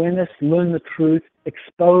own awareness, learn the truth,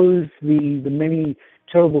 expose the many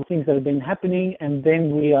terrible things that have been happening, and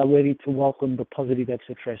then we are ready to welcome the positive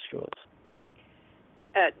extraterrestrials.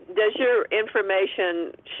 Does your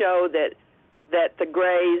information show that the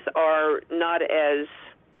Greys are not as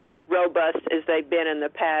robust as they've been in the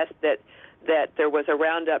past? That there was a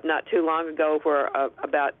roundup not too long ago where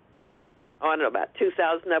about I don't know, about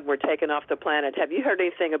 2,000 of them were taken off the planet. Have you heard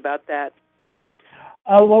anything about that?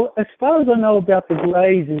 Well, as far as I know about the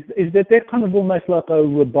Greys, is that they're kind of almost like a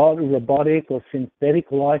robotic or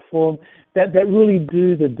synthetic life form that really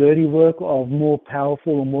do the dirty work of more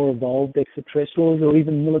powerful or more evolved extraterrestrials or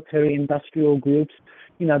even military industrial groups.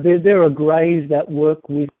 You know, there are Greys that work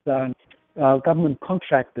with government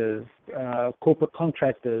contractors, corporate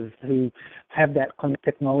contractors who have that kind of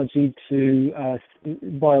technology to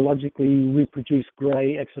biologically reproduce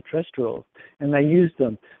grey extraterrestrials, and they use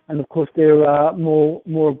them. And of course, there are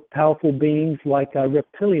more powerful beings like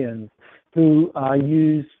reptilians who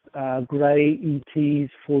use grey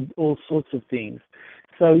ETs for all sorts of things.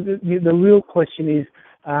 So the real question is,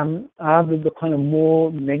 are the kind of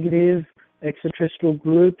more negative extraterrestrial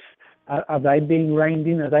groups, are they being reined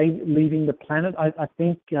in? Are they leaving the planet? I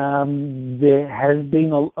think there has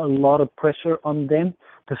been a lot of pressure on them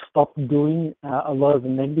to stop doing a lot of the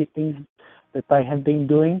negative things that they have been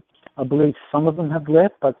doing. I believe some of them have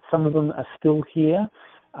left, but some of them are still here.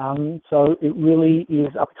 So it really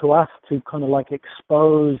is up to us to kind of like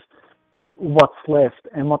expose what's left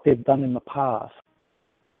and what they've done in the past.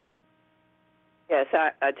 Yes,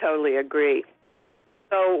 I totally agree.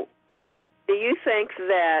 So do you think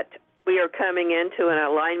that we are coming into an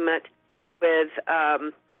alignment with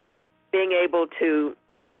being able to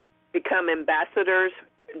become ambassadors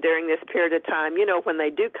during this period of time, you know, when they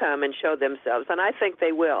do come and show themselves? And I think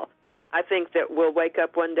they will. I think that we'll wake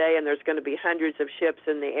up one day and there's going to be hundreds of ships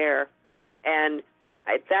in the air. And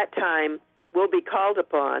at that time, we'll be called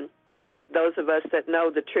upon, those of us that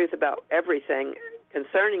know the truth about everything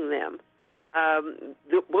concerning them,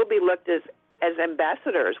 we'll be looked as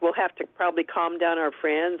ambassadors. We'll have to probably calm down our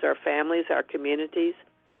friends, our families, our communities,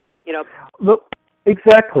 you know. Look,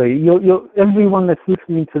 exactly. Everyone that's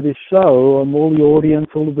listening to this show, all the audience,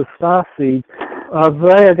 all of the starseeds,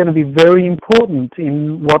 they are going to be very important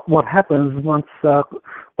in what happens once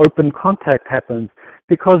open contact happens,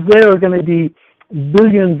 because there are going to be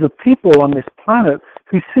billions of people on this planet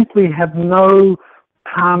who simply have no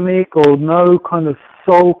karmic or no kind of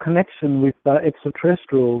soul connection with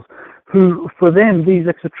extraterrestrials, who, for them, these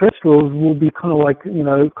extraterrestrials will be kind of like, you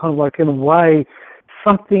know, kind of like in a way,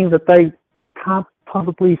 something that they can't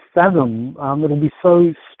possibly fathom. It'll be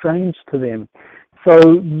so strange to them. So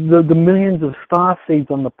the millions of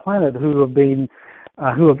starseeds on the planet who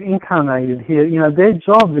have incarnated here, you know, their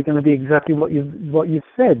jobs are going to be exactly what you've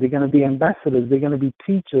said. They're going to be ambassadors. They're going to be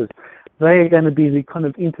teachers. They are going to be the kind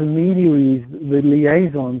of intermediaries, the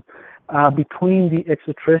liaisons between the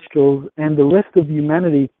extraterrestrials and the rest of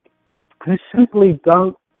humanity, who simply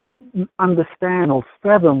don't understand or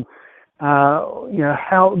fathom, you know,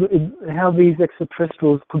 how these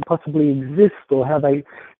extraterrestrials could possibly exist or how they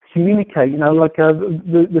communicate. You know, like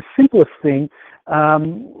the simplest thing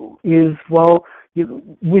is, well,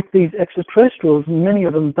 with these extraterrestrials, many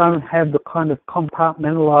of them don't have the kind of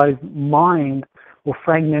compartmentalized mind or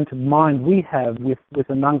fragmented mind we have with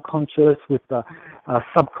an unconscious, with a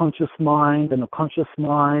subconscious mind and a conscious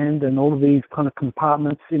mind and all of these kind of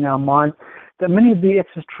compartments in our mind, that many of the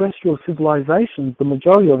extraterrestrial civilizations, the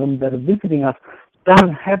majority of them that are visiting us,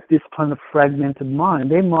 don't have this kind of fragmented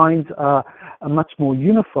mind. Their minds are much more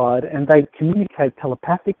unified and they communicate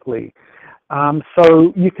telepathically.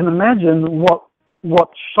 So you can imagine what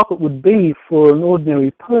shock it would be for an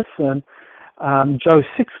ordinary person, Joe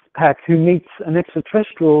Sixpack, who meets an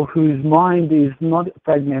extraterrestrial whose mind is not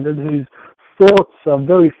fragmented, whose thoughts are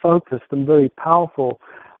very focused and very powerful.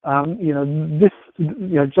 You know,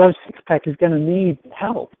 Joe Sixpack is going to need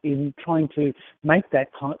help in trying to make that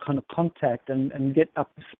kind of contact and get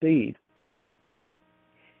up to speed.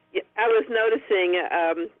 I was noticing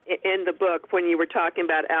in the book when you were talking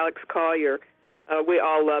about Alex Collier, we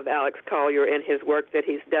all love Alex Collier and his work that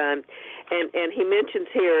he's done, and he mentions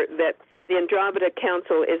here that the Andromeda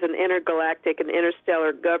Council is an intergalactic and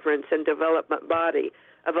interstellar governance and development body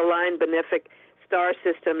of aligned benefic star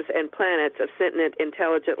systems and planets of sentient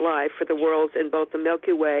intelligent life for the worlds in both the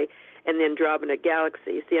Milky Way and the Andromeda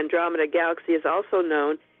galaxies. The Andromeda galaxy is also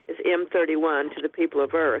known as M31 to the people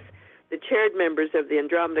of Earth. The chaired members of the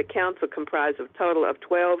Andromeda Council comprise a total of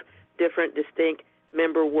 12 different distinct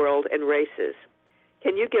member world and races.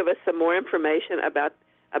 Can you give us some more information about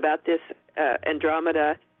this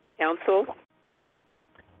Andromeda Council?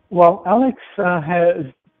 Well, Alex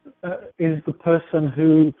is the person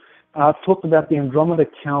who talked about the Andromeda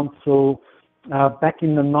Council back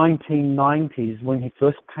in the 1990s when he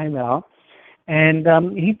first came out, and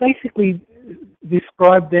he basically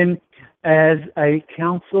described them as a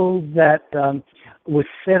council that was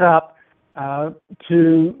set up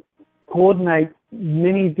to coordinate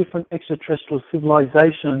many different extraterrestrial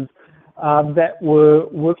civilizations that were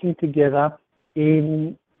working together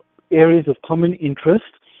in areas of common interest,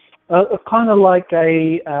 kind of like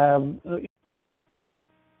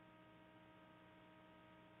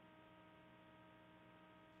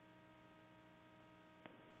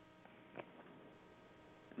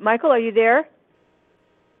Michael, are you there?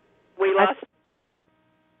 We lost.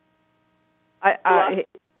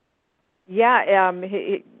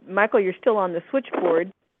 Michael, you're still on the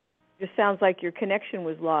switchboard. Just sounds like your connection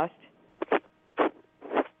was lost.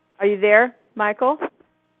 Are you there, Michael?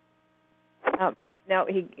 No,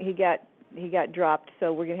 he got dropped,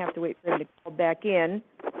 so we're gonna have to wait for him to call back in.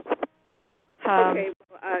 Okay,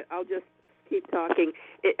 well, I'll just keep talking.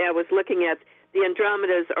 I was looking at the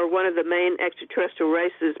Andromedas are one of the main extraterrestrial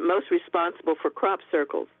races most responsible for crop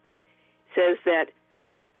circles. It says that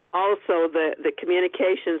also the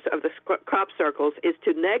communications of the crop circles is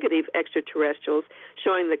to negative extraterrestrials,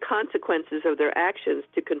 showing the consequences of their actions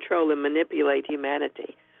to control and manipulate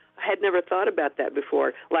humanity. I had never thought about that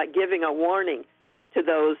before, like giving a warning to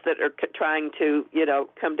those that are trying to,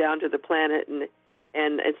 come down to the planet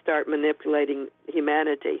and start manipulating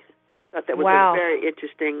humanity. I thought that was a very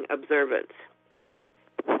interesting observance.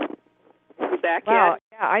 You back Wow. yet?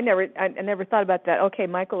 Yeah, I never thought about that. Okay,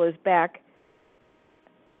 Michael is back.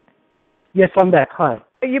 Yes, I'm back. Hi.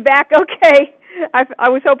 Are you back? Okay. I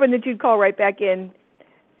was hoping that you'd call right back in.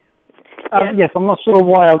 Yes, I'm not sure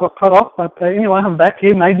why I got cut off, but anyway, I'm back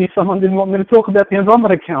here. Maybe someone didn't want me to talk about the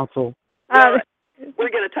Andromeda Council.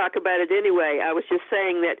 We're going to talk about it anyway. I was just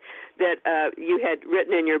saying that you had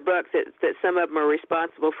written in your book that some of them are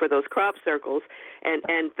responsible for those crop circles,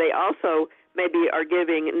 and they also maybe are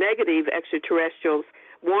giving negative extraterrestrials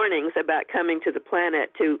warnings about coming to the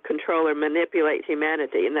planet to control or manipulate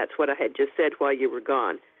humanity, and that's what I had just said while you were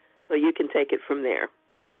gone. So you can take it from there.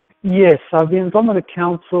 Yes, the Andromeda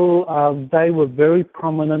Council, they were very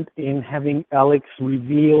prominent in having Alex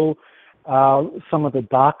reveal some of the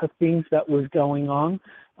darker things that was going on.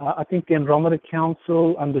 I think the Andromeda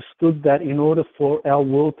Council understood that in order for our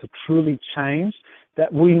world to truly change,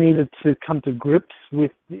 that we needed to come to grips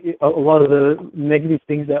with a lot of the negative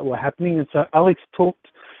things that were happening. And so Alex talked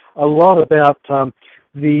a lot about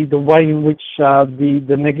the way in which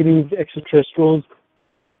the negative extraterrestrials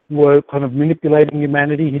were kind of manipulating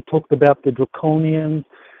humanity. He talked about the draconians,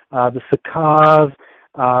 the Sakars,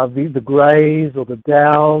 the Greys or the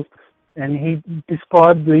Dows, and he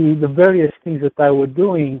described the various things that they were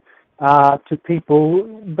doing to people,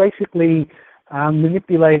 basically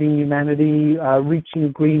manipulating humanity, reaching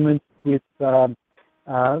agreements with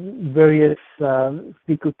various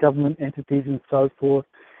secret government entities and so forth.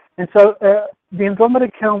 And so the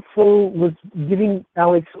Andromeda Council was giving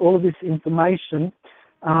Alex all of this information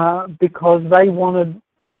because they wanted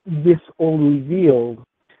this all revealed.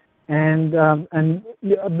 And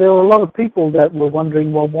there were a lot of people that were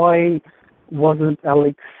wondering, well, why wasn't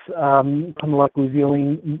Alex kind of like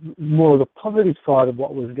revealing more of the positive side of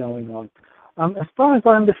what was going on? As far as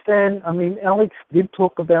I understand, I mean, Alex did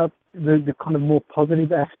talk about the kind of more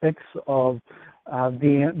positive aspects of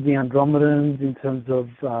the Andromedans in terms of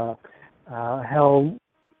how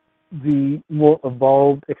the more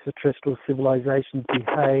evolved extraterrestrial civilizations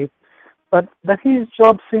behave, but that his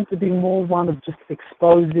job seemed to be more one of just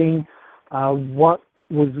exposing what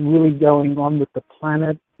was really going on with the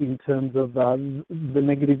planet in terms of the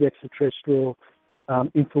negative extraterrestrial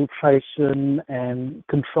infiltration and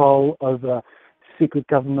control over secret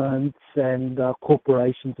governments and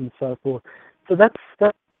corporations and so forth. So that's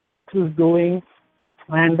what he was doing,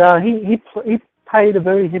 and he paid a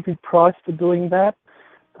very heavy price for doing that.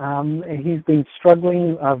 He's been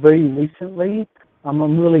struggling very recently.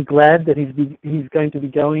 I'm really glad that he's going to be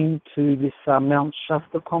going to this Mount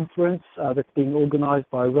Shasta conference that's being organized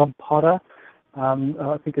by Rob Potter.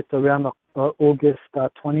 I think it's around August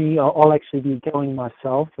 20. I'll actually be going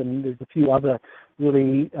myself, and there's a few other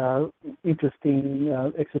really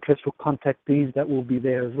interesting extraterrestrial contactees that will be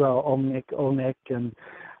there as well. Olmec and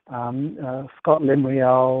Scott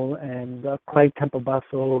Lemriel and Craig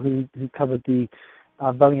Campobasso, who covered the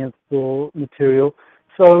Valiant Thor material.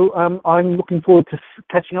 So I'm looking forward to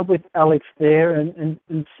catching up with Alex there and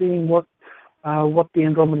seeing what the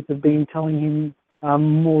Andromedans have been telling him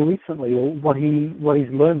more recently, or what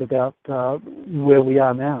he's learned about where we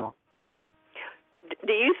are now.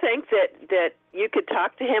 Do you think that you could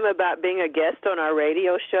talk to him about being a guest on our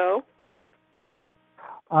radio show?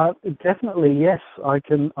 Definitely, yes. I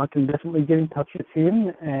can definitely get in touch with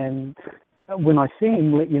him and when I see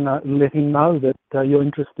him, let him know that you're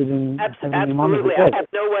interested in having him on as a guest. Absolutely. I have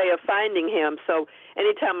no way of finding him, so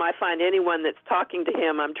anytime I find anyone that's talking to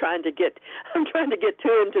him, I'm trying to get to him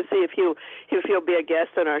to see if he'll be a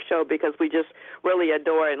guest on our show, because we just really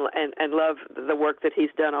adore and love the work that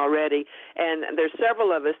he's done already. And there's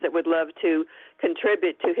several of us that would love to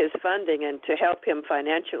contribute to his funding and to help him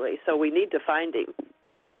financially. So we need to find him.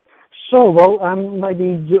 Sure. Well,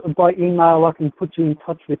 maybe by email I can put you in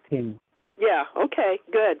touch with him. Yeah. Okay.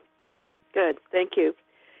 Good. Thank you.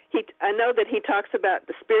 I know that he talks about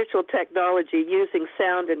the spiritual technology using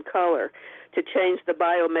sound and color to change the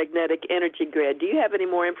biomagnetic energy grid. Do you have any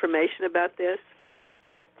more information about this?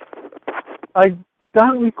 I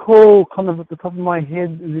don't recall, kind of at the top of my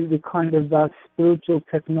head, the kind of spiritual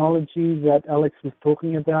technology that Alex was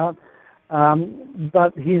talking about.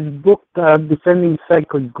 But his book, Defending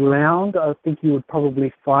Sacred Ground, I think you would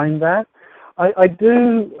probably find that. I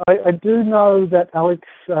do know that Alex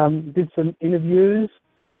did some interviews.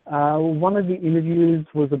 One of the interviews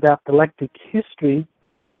was about galactic history,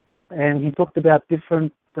 and he talked about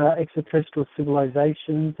different extraterrestrial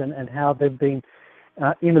civilizations and how they've been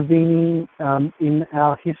intervening in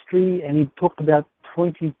our history, and he talked about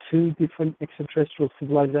 22 different extraterrestrial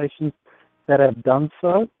civilizations that have done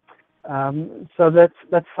so. So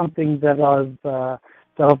that's something that I've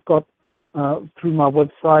got through my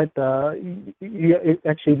website.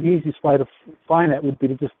 Actually, the easiest way to find that would be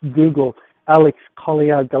to just Google Alex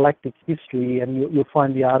Collier Galactic History, and you'll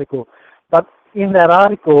find the article. But in that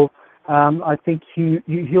article, I think he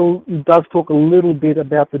does talk a little bit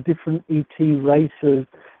about the different ET races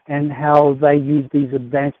and how they use these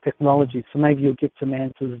advanced technologies. So maybe you'll get some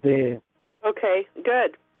answers there. Okay,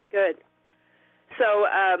 good.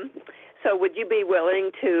 So would you be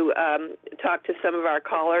willing to talk to some of our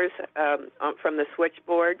callers from the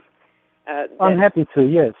switchboard? I'm happy to,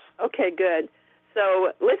 yes. Okay, good.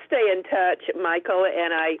 So let's stay in touch, Michael,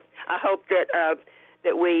 and I hope that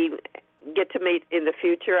we get to meet in the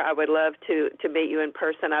future. I would love to meet you in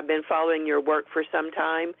person. I've been following your work for some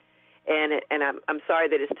time, and I'm sorry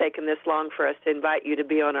that it's taken this long for us to invite you to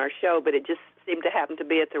be on our show, but it just seemed to happen to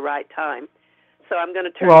be at the right time. So I'm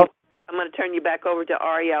going to turn you back over to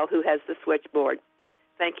Ariel, who has the switchboard.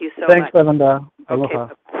 Thank you so much. Thanks, Belinda. Aloha.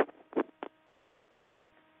 Okay.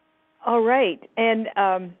 All right, and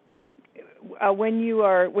when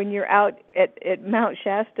you're out at Mount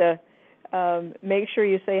Shasta, make sure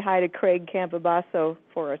you say hi to Craig Campobasso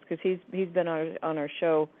for us, because he's been on our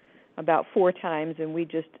show about 4 times, and we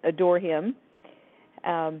just adore him.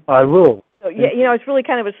 I will. So yeah, it's really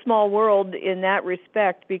kind of a small world in that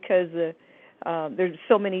respect, because there's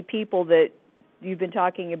so many people that you've been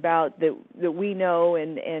talking about that we know,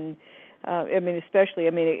 and especially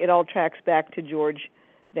it all tracks back to George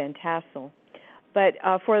Van Tassel. But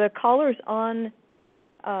for the callers on,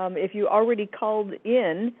 if you already called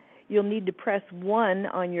in, you'll need to press 1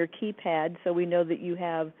 on your keypad so we know that you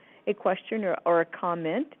have a question or a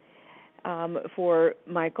comment for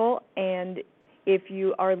Michael. And if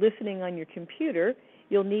you are listening on your computer,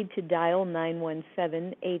 you'll need to dial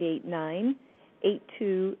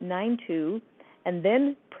 917-889-8292 and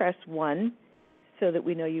then press 1 so that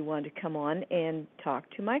we know you want to come on and talk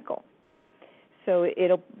to Michael. So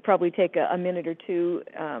it'll probably take a minute or two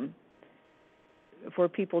for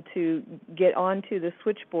people to get onto the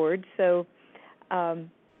switchboard. So I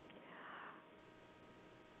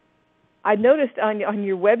noticed on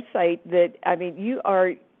your website that,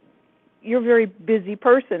 you're a very busy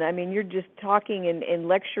person. You're just talking and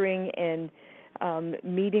lecturing and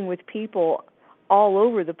meeting with people all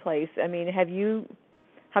over the place. How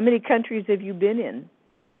many countries have you been in?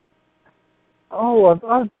 Oh,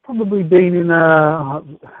 I've probably been in,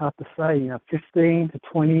 15 to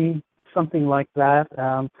 20, something like that,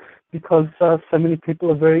 because so many people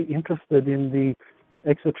are very interested in the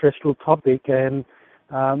extraterrestrial topic, and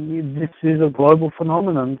this is a global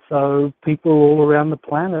phenomenon, so people all around the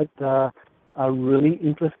planet are really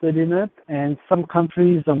interested in it, and some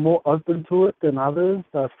countries are more open to it than others.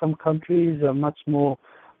 Some countries are much more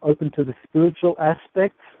open to the spiritual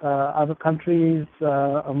aspects. Other countries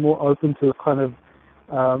are more open to a kind of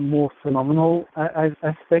more phenomenal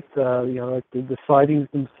aspect, like the sightings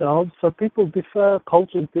themselves. So people differ,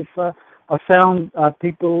 cultures differ. I found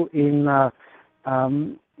people in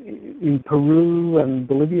Peru and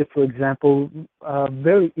Bolivia, for example, are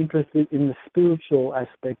very interested in the spiritual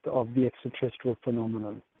aspect of the extraterrestrial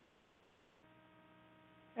phenomenon.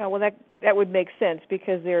 Oh, well, that would make sense,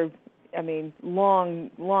 because they're, long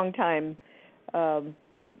time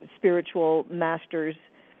spiritual masters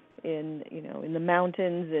in the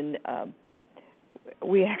mountains, and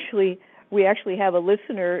we actually have a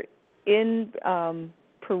listener in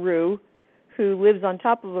Peru who lives on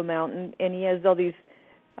top of a mountain, and he has all these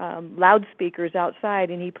loudspeakers outside,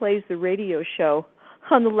 and he plays the radio show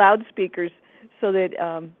on the loudspeakers so that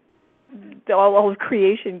all of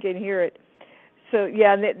creation can hear it. So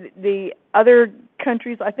yeah, the other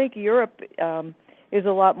countries, I think Europe is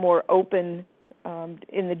a lot more open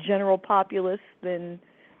in the general populace than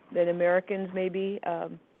Americans maybe.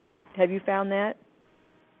 Have you found that?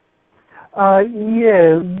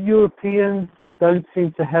 Yeah, Europeans don't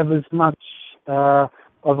seem to have as much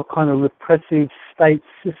of a kind of repressive state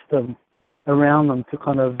system around them to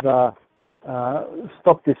kind of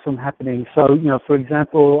stop this from happening. So, for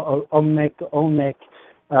example, Olmec,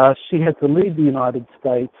 she had to leave the United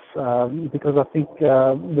States because I think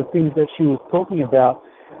the things that she was talking about,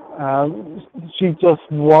 she just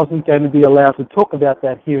wasn't going to be allowed to talk about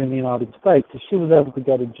that here in the United States. So she was able to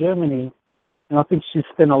go to Germany, and I think she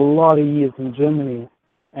spent a lot of years in Germany.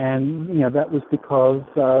 And, that was because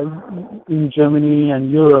in Germany and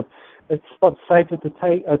Europe, it's not safer to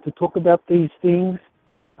talk about these things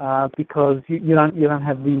because you don't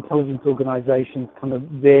have the intelligence organizations kind of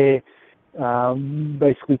there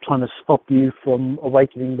basically trying to stop you from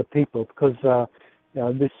awakening the people, because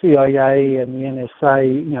the CIA and the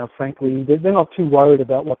NSA, frankly, they're not too worried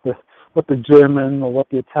about what the German or what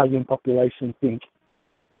the Italian population think.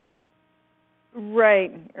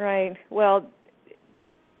 Right. Well,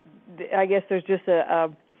 I guess there's just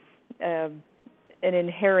an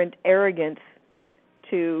inherent arrogance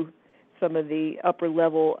to some of the upper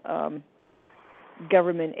level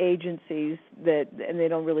government agencies and they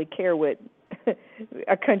don't really care what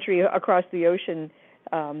a country across the ocean.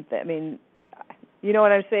 I mean, you know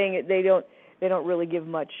what I'm saying? They don't really give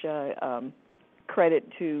much credit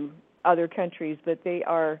to other countries, but they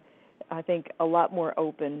are, I think, a lot more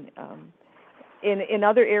open in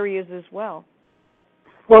other areas as well.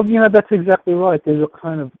 Well, that's exactly right. There's a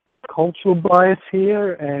kind of cultural bias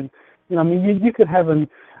here, and you could have an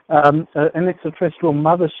extraterrestrial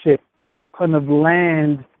mothership kind of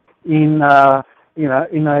land in a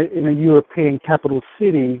European capital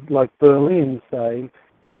city like Berlin, say,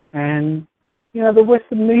 and the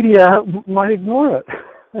Western media might ignore it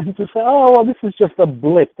and just say, "Oh, well, this is just a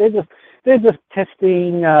blip. They're just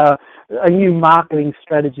testing a new marketing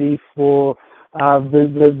strategy for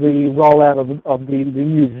the rollout of the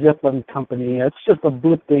new Zeppelin company. It's just a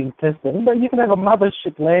blip being tested." But you can have a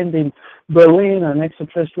mothership land in Berlin and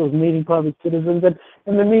extraterrestrials meeting private citizens,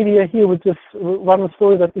 and the media here would just run the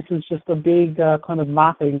story that this is just a big kind of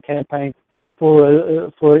marketing campaign for a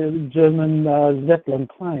German Zeppelin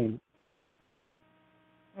plane.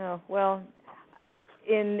 Oh, well,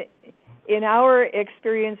 in our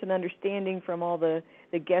experience and understanding from all the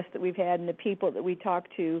guests that we've had and the people that we talk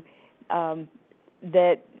to,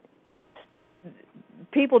 that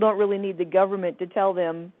people don't really need the government to tell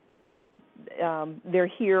them they're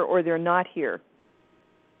here or they're not here,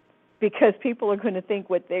 because people are going to think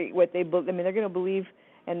what they believe. I mean, they're going to believe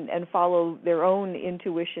and follow their own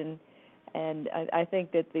intuition, and I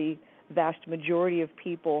think that the vast majority of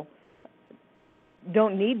people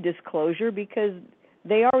don't need disclosure because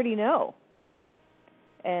they already know.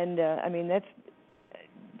 And I mean, that's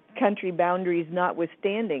country boundaries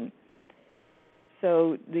notwithstanding.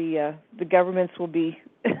 So the governments will be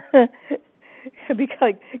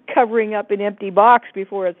like covering up an empty box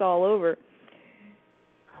before it's all over.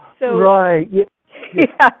 So right. Yeah.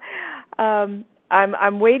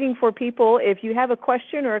 I'm waiting for people. If you have a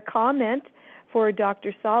question or a comment for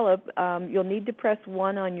Dr. Salla, you'll need to press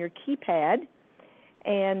 1 on your keypad,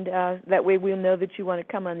 and that way we'll know that you want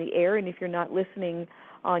to come on the air. And if you're not listening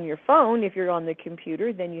on your phone, if you're on the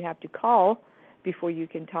computer, then you have to call before you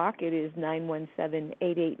can talk. It is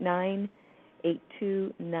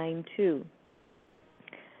 917-889-8292.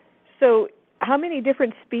 So how many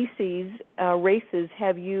different species, races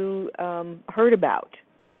have you heard about?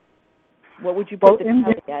 What would you put the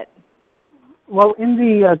tally at? Well, in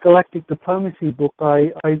the Galactic Diplomacy book,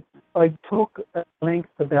 I talk at length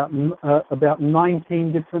about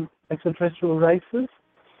 19 different extraterrestrial races,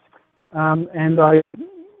 and I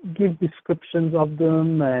give descriptions of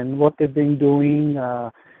them and what they've been doing,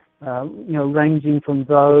 ranging from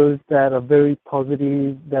those that are very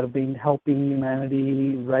positive, that have been helping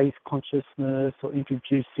humanity raise consciousness or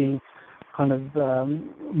introducing kind of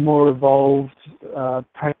more evolved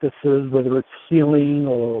practices, whether it's healing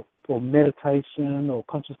or meditation or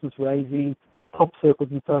consciousness raising, top circles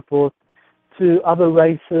and so forth, to other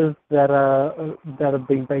races that have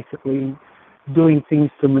been basically doing things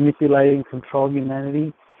to manipulate and control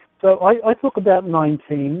humanity. So I talk about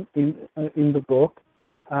 19 in the book,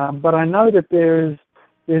 but I know that there's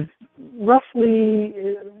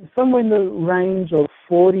roughly somewhere in the range of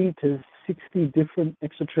 40 to 60 different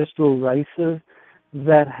extraterrestrial races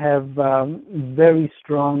that have very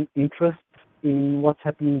strong interests in what's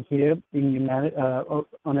happening here in humanity,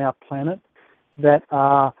 on our planet, that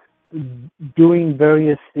are doing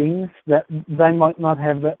various things that they might not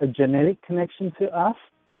have a genetic connection to us.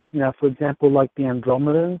 For example, like the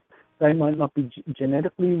Andromedans, they might not be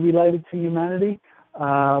genetically related to humanity,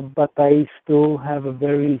 but they still have a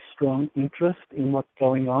very strong interest in what's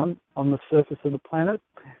going on the surface of the planet,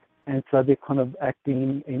 and so they're kind of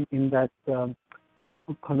acting in that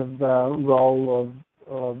kind of role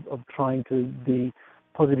of trying to be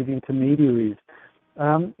positive intermediaries.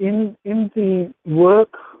 In the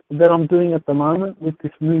work that I'm doing at the moment with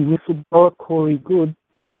this new whistleblower, Corey Good,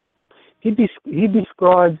 he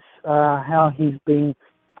describes how he's been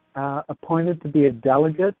appointed to be a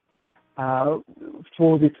delegate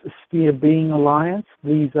for this Sphere Being Alliance.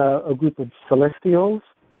 These are a group of celestials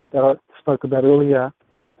that I spoke about earlier.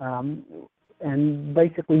 And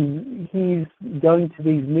basically, he's going to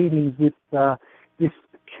these meetings with this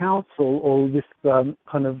council or this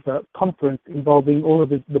kind of conference involving all of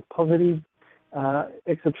the positive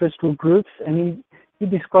extraterrestrial groups. And he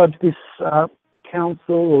describes this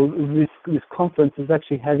council or this conference as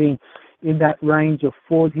actually having in that range of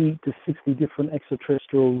 40 to 60 different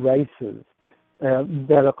extraterrestrial races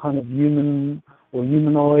that are kind of human or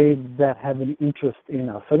humanoid that have an interest in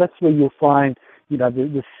us. So that's where you'll find,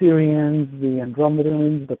 the Syrians, the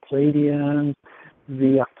Andromedans, the Pleiadians,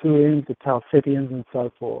 the Arcturians, the Chalcedians, and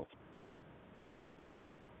so forth.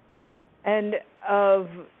 And of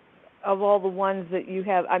all the ones that you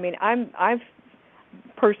have, I've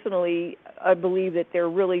personally, I believe that they're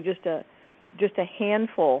really just a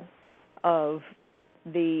handful of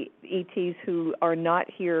the ETs who are not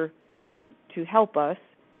here to help us,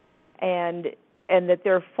 and that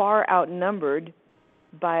they're far outnumbered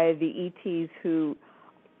by the ETs who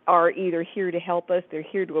are either here to help us, they're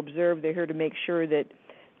here to observe, they're here to make sure that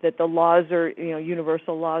the laws are,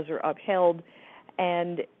 universal laws are upheld,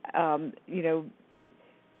 and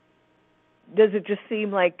does it just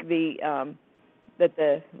seem like that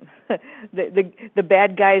the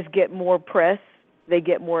bad guys get more press, they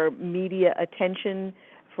get more media attention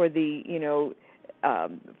for the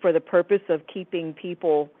for the purpose of keeping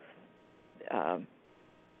people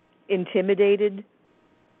intimidated?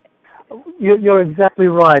 You're exactly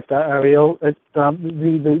right, Ariel. It's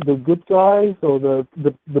the good guys or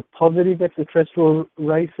the positive extraterrestrial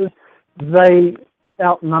races, they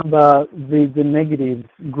outnumber the negatives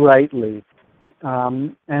greatly,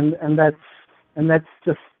 and that's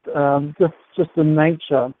just the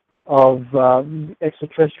nature of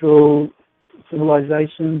extraterrestrial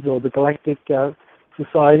civilizations or the galactic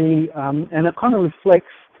society, and it kind of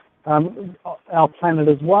reflects our planet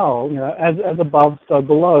as well. As above, so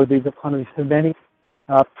below. These are kind of Hermetic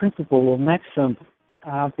principle or maxim,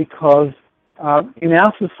 because in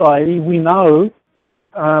our society we know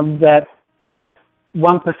that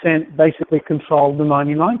 1% basically control the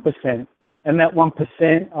 99%, and that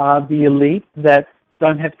 1% are the elite that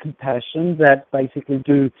don't have compassion, that basically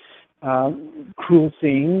do cruel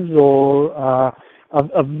things or are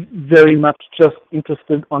very much just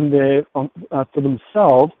interested for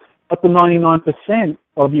themselves. But the 99%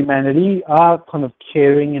 of humanity are kind of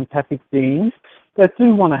caring, empathic beings that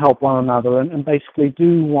do want to help one another and basically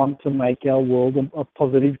do want to make our world a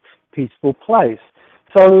positive, peaceful place.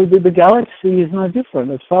 So the galaxy is no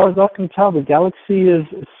different. As far as I can tell, the galaxy is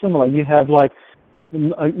similar. You have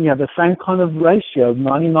the same kind of ratio.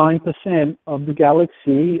 99% of the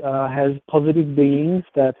galaxy has positive beings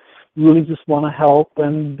that really just want to help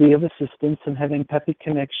and be of assistance and have empathic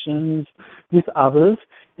connections with others.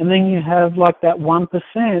 And then you have that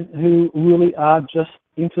 1% who really are just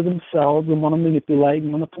into themselves and want to manipulate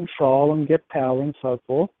and want to control and get power and so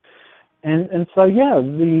forth. And so,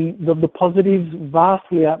 the positives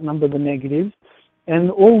vastly outnumber the negatives. And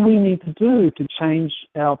all we need to do to change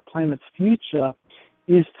our planet's future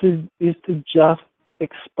is to just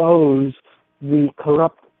expose the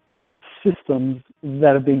corrupt systems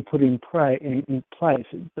that are being put in place.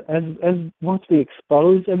 As once we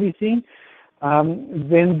expose everything,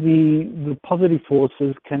 then the positive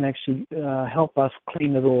forces can actually help us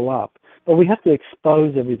clean it all up. But we have to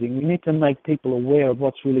expose everything. We need to make people aware of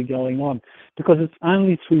what's really going on, because it's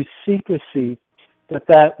only through secrecy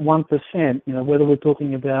that 1%, whether we're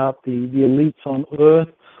talking about the elites on Earth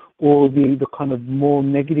or the kind of more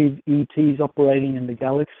negative ETs operating in the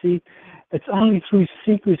galaxy, it's only through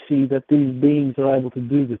secrecy that these beings are able to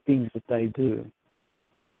do the things that they do.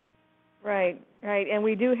 Right. And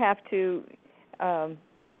we do have to kind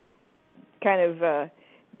of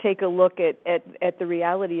take a look at the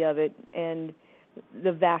reality of it, and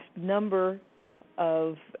the vast number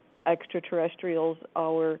of extraterrestrials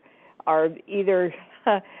are either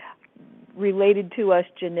related to us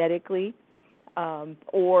genetically,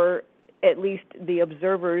 or at least the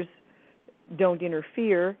observers don't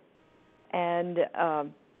interfere, and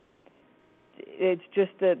it's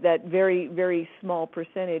just that very, very small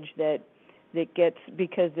percentage that gets,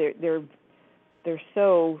 because they're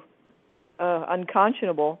so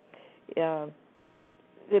unconscionable,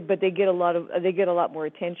 but they get a lot more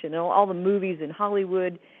attention. And all the movies in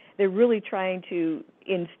Hollywood, they're really trying to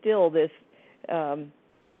instill this,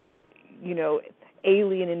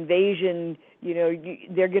 alien invasion.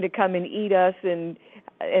 They're going to come and eat us, and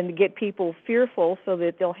get people fearful so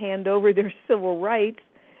that they'll hand over their civil rights,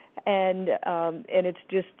 and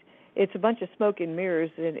it's a bunch of smoke and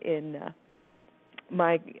mirrors in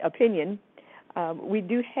my opinion. We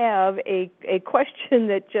do have a question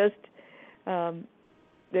that just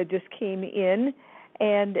came in,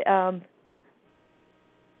 and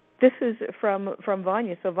this is from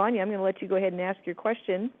Vanya. So Vanya, I'm going to let you go ahead and ask your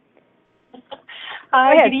question.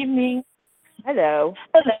 Hi, good evening. Hello.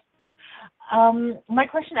 Hello. My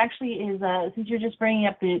question actually is, since you're just bringing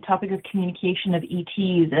up the topic of communication of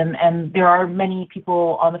ETs, and there are many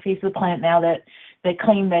people on the face of the planet now that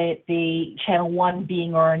claim that they channel one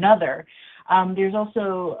being or another. There's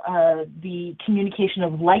also the communication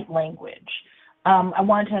of light language. I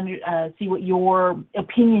wanted to see what your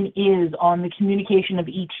opinion is on the communication of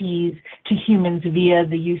ETs to humans via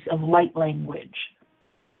the use of light language.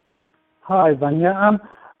 Hi, Vanya.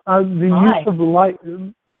 The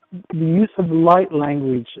use of light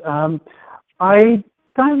language. I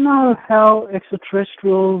don't know how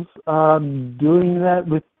extraterrestrials are doing that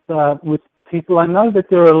with people. I know that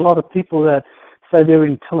there are a lot of people that say they're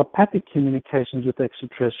in telepathic communications with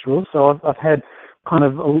extraterrestrials. So I've had kind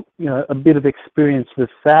of a bit of experience with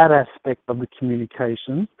that aspect of the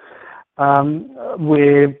communication,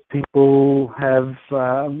 where people have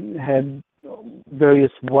had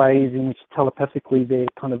various ways in which telepathically they're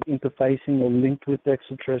kind of interfacing or linked with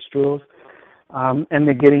extraterrestrials, and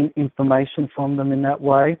they're getting information from them in that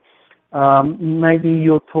way. Maybe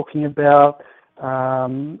you're talking about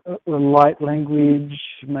light language,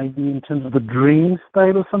 maybe in terms of the dream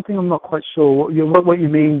state or something. I'm not quite sure what you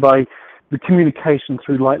mean by the communication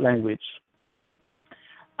through light language.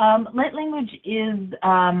 Light language is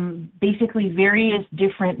basically various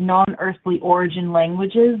different non-earthly origin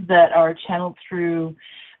languages that are channeled through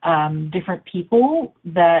different people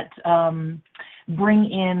that bring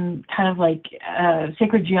in kind of like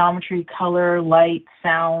sacred geometry, color, light,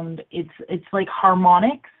 sound. It's like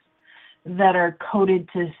harmonics that are coded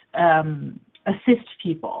to assist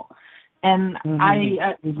people. And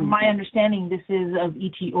from my understanding, this is of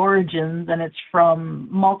ET origins, and it's from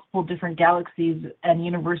multiple different galaxies and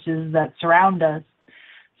universes that surround us.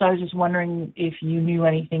 So I was just wondering if you knew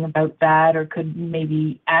anything about that or could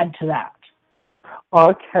maybe add to that.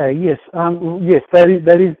 Okay, yes. Yes, that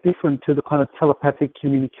is different to the kind of telepathic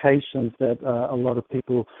communications that a lot of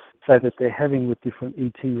people say that they're having with different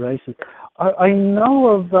ET races. I know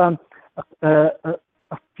of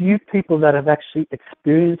a few people that have actually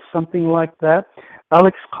experienced something like that.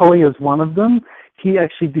 Alex Collier is one of them. He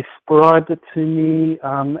actually described it to me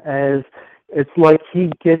as it's like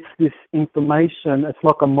he gets this information. It's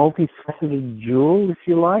like a multifaceted jewel, if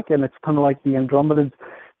you like, and it's kind of like the Andromedans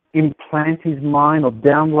implant his mind or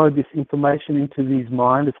download this information into his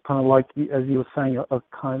mind. It's kind of like, as you were saying, a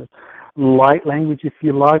kind of light language, if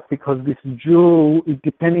you like, because this jewel,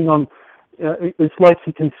 depending on it's like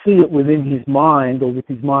he can see it within his mind or with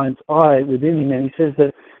his mind's eye within him, and he says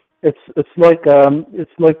that it's like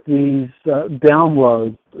these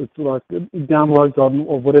downloads. It's like downloads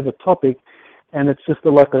on whatever topic, and it's just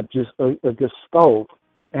like a gestalt.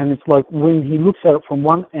 And it's like when he looks at it from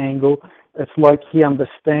one angle, it's like he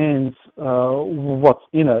understands what's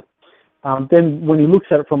in it. Then when he looks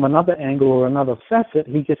at it from another angle or another facet,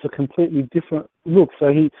 he gets a completely different look.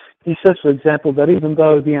 So he says, for example, that even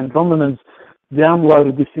though the Andromedans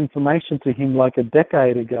downloaded this information to him like a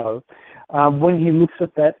decade ago, when he looks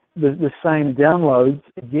at the same downloads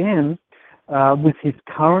again with his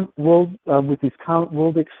current world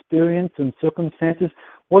experience and circumstances,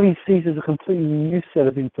 what he sees is a completely new set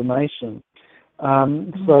of information.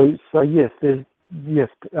 So yes,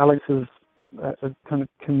 Alex has kind of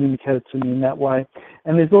communicated to me in that way.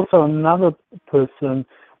 And there's also another person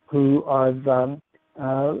who I've been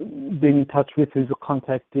in touch with who's a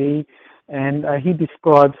contactee, and he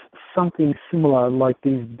describes something similar, like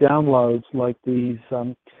these downloads, like these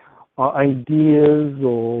ideas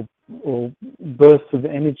or or bursts of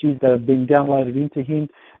energies that have been downloaded into him,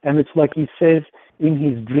 and it's like he says in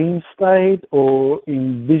his dream state or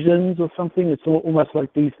in visions or something. It's almost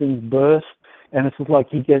like these things burst, and it's like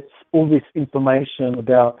he gets all this information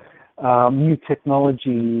about new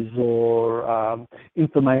technologies or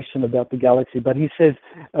information about the galaxy. But he says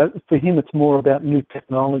for him it's more about new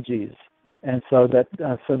technologies, and so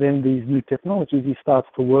then these new technologies he starts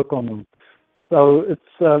to work on them. So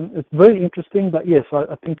it's very interesting. But yes,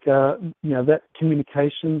 I think that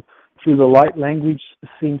communication through the light language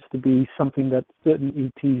seems to be something that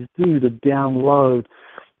certain ETs do, to download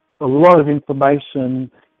a lot of information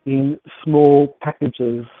in small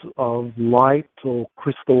packages of light or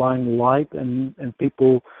crystalline light, and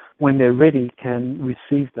people, when they're ready, can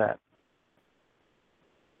receive that.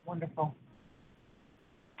 Wonderful.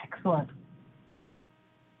 Excellent.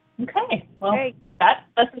 Okay. Well, Okay. That's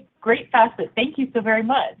a great facet. Thank you so very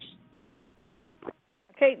much.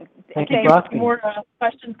 Okay. Thank you for asking. More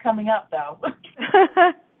questions coming up, though.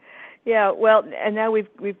 Yeah. Well, and now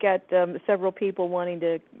we've got several people wanting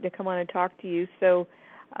to come on and talk to you. So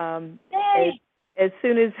as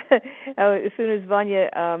soon as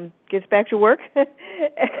Vanya gets back to work,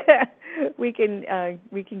 we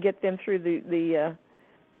can get them through the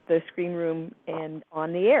screen room and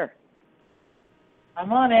on the air.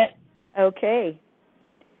 I'm on it. Okay.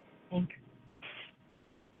 Thanks.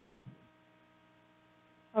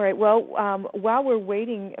 All right. Well, while we're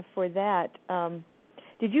waiting for that,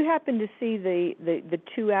 did you happen to see the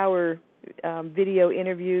 2-hour video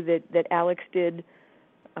interview that Alex did?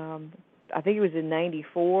 I think it was in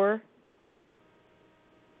 '94.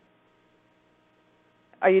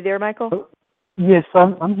 Are you there, Michael? Yes,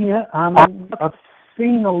 I'm here. I've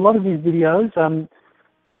seen a lot of his videos.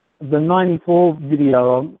 The '94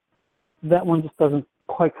 video, that one just doesn't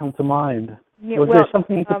quite come to mind. Yeah, Was there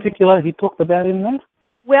something in particular he talked about in that?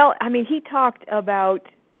 Well, I mean, he talked about,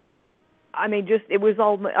 it was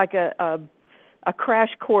all like a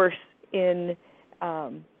crash course in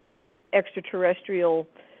extraterrestrial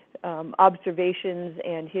observations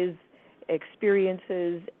and his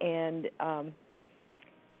experiences, and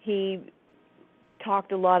he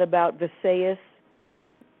talked a lot about Visayas,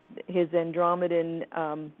 his Andromedan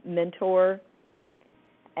mentor,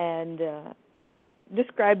 and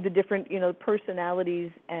described the different,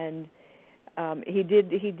 personalities, and he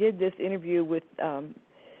did this interview with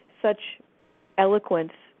such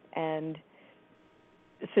eloquence and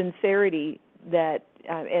sincerity that,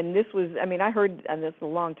 and this was, I heard on this a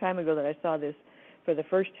long time ago that I saw this for the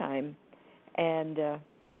first time, and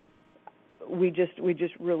we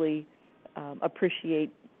just really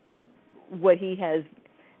appreciate what he has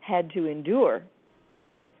had to endure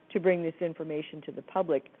to bring this information to the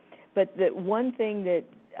public. But the one thing that,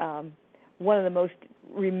 one of the most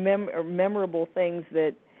memorable things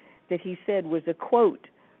that he said was a quote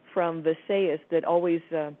from Visayas that always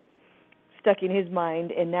stuck in his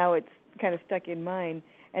mind, and now it's kind of stuck in mine.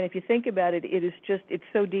 And if you think about it, it's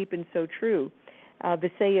so deep and so true.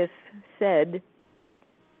 Visayas said,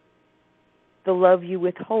 "The love you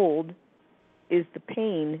withhold is the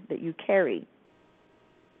pain that you carry."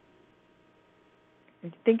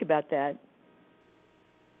 And think about that.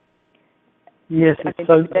 Yes,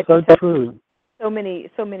 it's so true. So many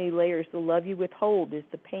layers. The love you withhold is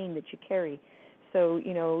the pain that you carry. So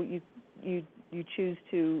you choose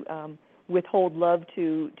to withhold love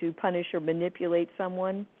to punish or manipulate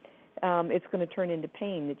someone. It's going to turn into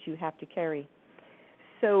pain that you have to carry.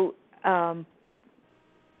 So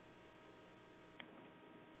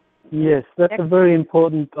yes, that's a very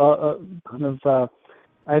important kind of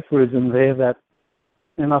aphorism there.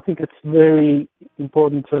 And I think it's very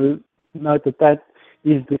important to note that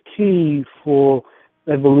is the key for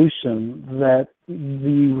evolution, that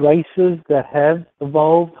the races that have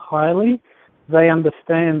evolved highly, they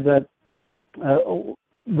understand that the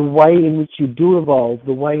way in which you do evolve,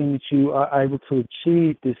 the way in which you are able to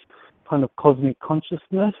achieve this kind of cosmic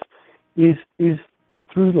consciousness is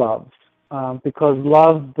through love, because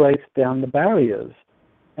love breaks down the barriers.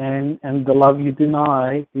 And the love you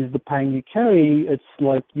deny is the pain you carry. It's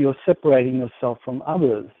like you're separating yourself from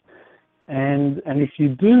others. And if you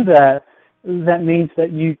do that, that means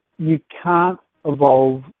that you can't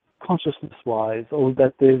evolve consciousness-wise, or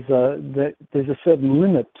that there's a certain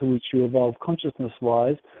limit to which you evolve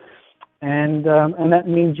consciousness-wise, and that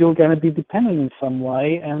means you're going to be dependent in some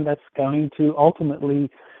way, and that's going to ultimately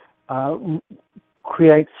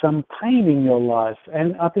create some pain in your life.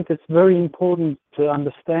 And I think it's very important to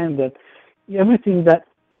understand that everything that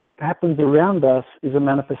happens around us is a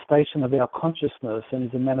manifestation of our consciousness, and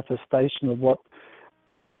is a manifestation of what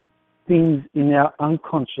things in our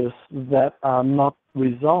unconscious that are not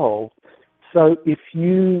resolved. So if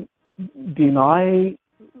you deny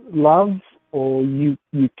love or you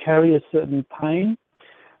carry a certain pain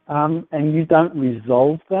and you don't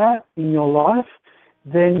resolve that in your life,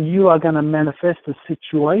 then you are going to manifest a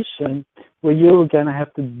situation where you're going to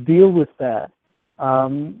have to deal with that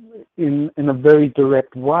in a very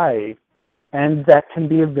direct way. And that can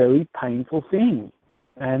be a very painful thing.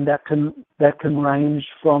 And that can range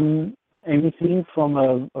from anything from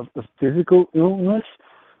a physical illness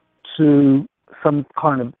to some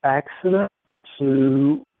kind of accident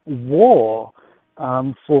to war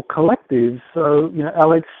for collectives. So,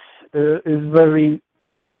 Alex is very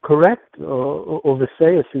correct, or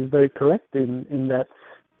Visayas is very correct in that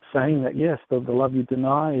saying that, yes, the love you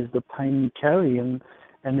deny is the pain you carry. And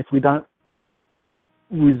if we don't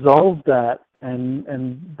resolve that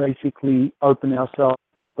and basically open ourselves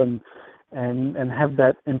and have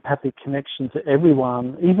that empathic connection to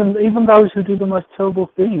everyone, even those who do the most terrible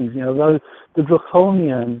things, the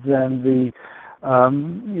draconians and the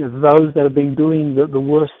those that have been doing the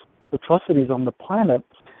worst atrocities on the planet.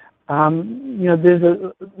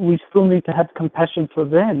 We still need to have compassion for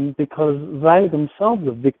them because they themselves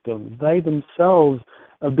are victims. They themselves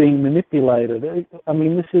are being manipulated. I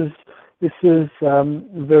mean, this is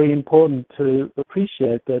very important to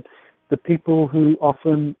appreciate, that the people who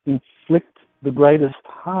often inflict the greatest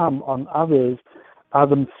harm on others are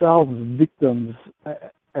themselves victims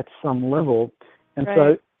at some level. And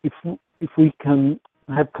right. So if we can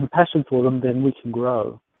have compassion for them, then we can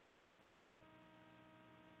grow.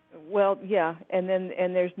 Well, yeah, and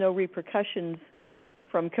there's no repercussions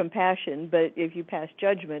from compassion, but if you pass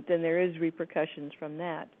judgment, then there is repercussions from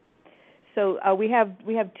that. So we have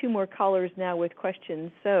two more callers now with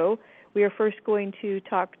questions. So we are first going to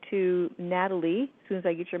talk to Natalie as soon as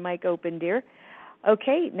I get your mic open, dear.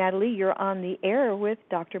 Okay, Natalie, you're on the air with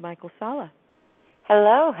Dr. Michael Salla.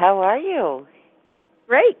 Hello, how are you?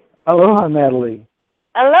 Great. Aloha, Natalie.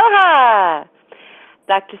 Aloha,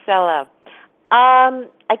 Dr. Salla.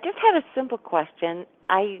 I just had a simple question.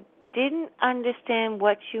 I didn't understand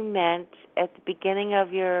what you meant at the beginning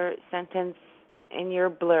of your sentence in your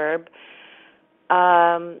blurb.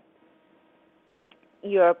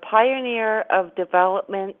 You're a pioneer of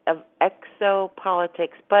development of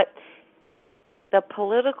exopolitics, but the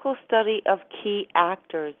political study of key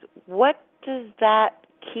actors. What does that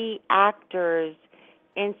key actors,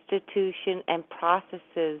 institution, and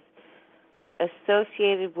processes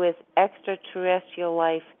associated with extraterrestrial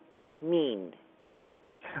life mean?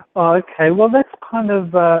 Okay, well, that's kind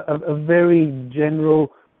of a very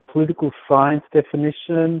general political science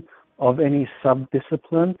definition of any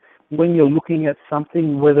subdiscipline. When you're looking at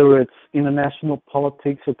something, whether it's international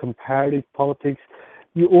politics or comparative politics,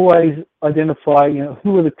 you always identify,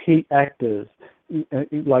 who are the key actors,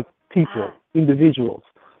 like people, individuals.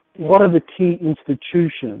 What are the key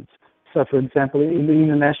institutions? So, for example, in the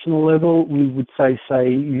international level, we would say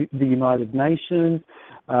the United Nations,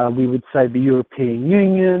 we would say the European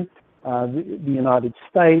Union, the United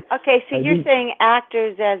States. Okay, so you're saying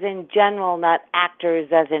actors as in general, not actors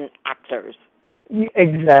as in actors.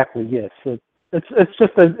 Exactly, yes. It's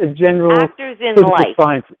just a general actors in life.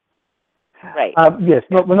 Science. Right. Yes,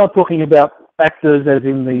 we're not talking about actors as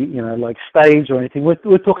in the like stage or anything.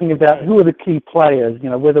 We're talking about who are the key players.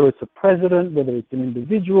 Whether it's a president, whether it's an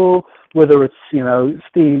individual, whether it's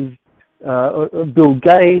Bill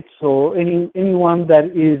Gates or anyone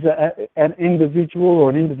that is an individual or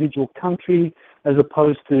an individual country, as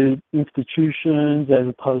opposed to institutions, as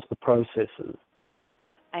opposed to processes.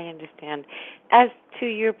 I understand. As to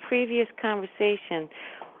your previous conversation,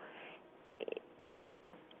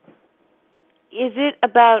 is it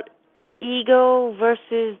about ego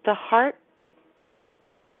versus the heart?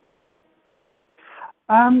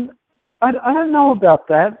 I don't know about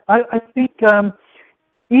that. I think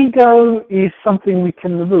ego is something we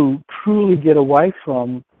can never truly get away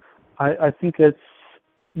from. I think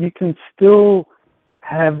you can still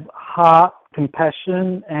have heart,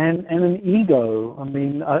 compassion, and an ego. I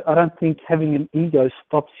mean, I don't think having an ego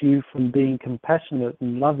stops you from being compassionate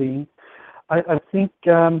and loving. I think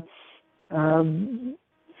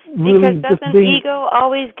really because doesn't ego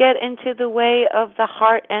always get into the way of the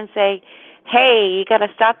heart and say, hey, you got to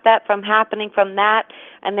stop that from happening from that,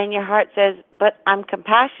 and then your heart says, but I'm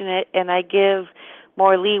compassionate and I give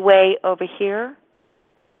more leeway over here?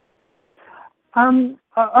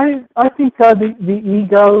 I think the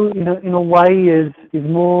ego, in a way, is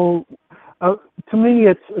more. To me,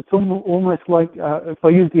 it's almost like, if I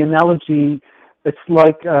use the analogy, it's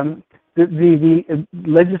like the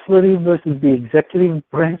legislative versus the executive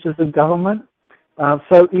branches of government.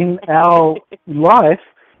 So in our life,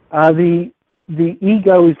 the the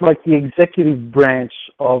ego is like the executive branch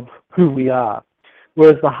of who we are,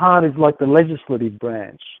 whereas the heart is like the legislative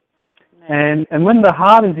branch. And when the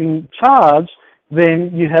heart is in charge,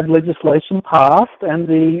 then you have legislation passed and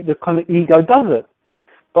the kind of ego does it.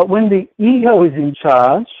 But when the ego is in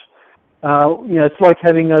charge, it's like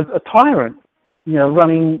having a tyrant,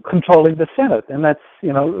 controlling the Senate. And that's,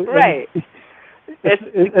 Right. It's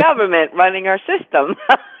the government running our system.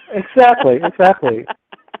 Exactly.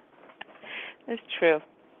 That's true.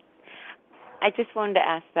 I just wanted to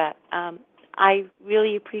ask that. I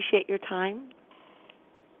really appreciate your time.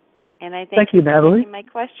 And I thank you, for Natalie. taking my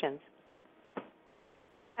questions.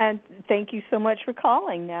 And thank you so much for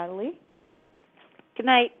calling, Natalie. Good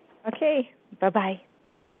night. Okay, bye-bye.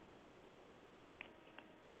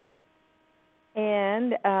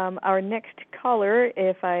 And our next caller,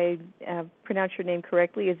 if I pronounce your name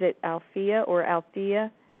correctly, is it Althea or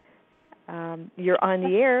Althea? You're on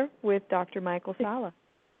the air with Dr. Michael Salla.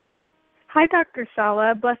 Hi, Dr.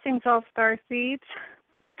 Salla. Blessings, all starseeds.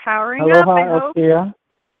 Powering Aloha, up, I hope. Althea.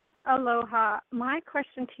 Aloha. My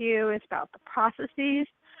question to you is about the processes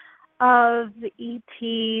of the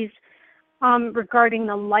ETs regarding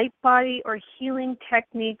the light body or healing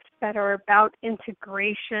techniques that are about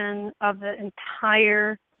integration of the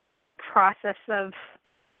entire process of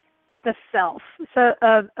the self,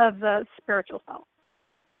 of the spiritual self.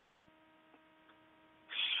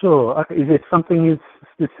 Sure. Okay. Is there something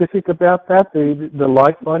specific about that, the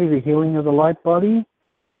light body, the healing of the light body?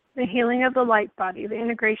 The healing of the light body, the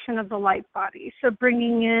integration of the light body. So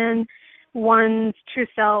bringing in one's true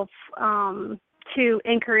self to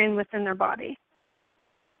anchor in within their body.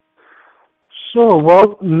 Sure.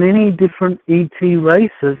 Well, many different ET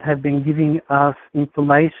races have been giving us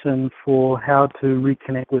information for how to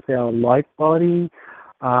reconnect with our light body,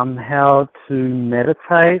 how to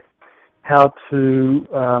meditate, how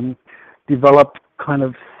to develop kind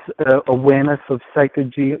of awareness of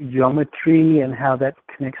sacred geometry and how that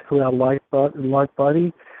connects to our light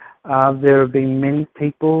body. There have been many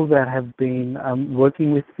people that have been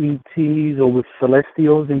working with ETs or with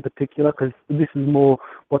celestials in particular, because this is more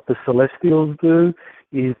what the celestials do,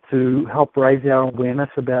 is to help raise our awareness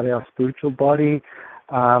about our spiritual body.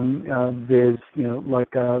 There's,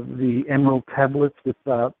 the emerald tablets with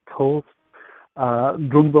Tulsi.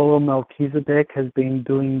 Drumbel Melchizedek has been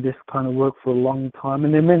doing this kind of work for a long time,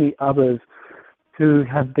 and there are many others who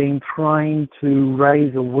have been trying to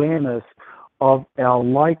raise awareness of our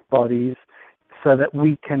light bodies so that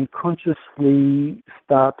we can consciously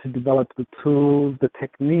start to develop the tools, the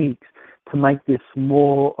techniques to make this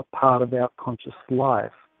more a part of our conscious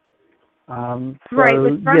life. Right,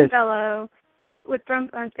 with Drumbello,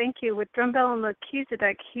 thank you. With Drumbel and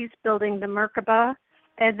Melchizedek, he's building the Merkaba,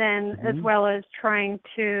 and then as well as trying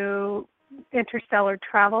to interstellar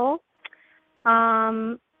travel.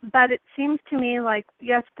 But it seems to me like,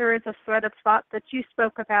 yes, there is a thread of thought that you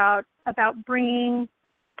spoke about bringing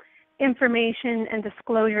information and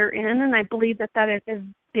disclosure in, and I believe that is a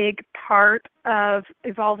big part of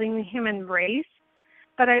evolving the human race.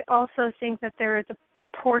 But I also think that there is a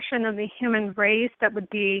portion of the human race that would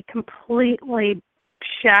be completely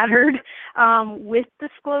shattered with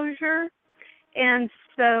disclosure. And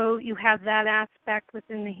so you have that aspect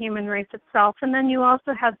within the human race itself. And then you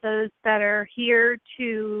also have those that are here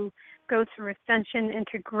to go through ascension,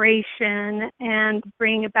 integration, and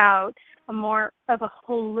bring about a more of a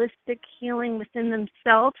holistic healing within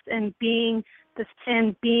themselves and being the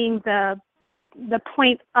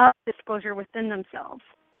point of disclosure within themselves.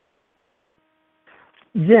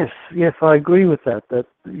 Yes, I agree with that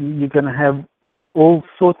you're going to have all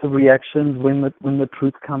sorts of reactions when the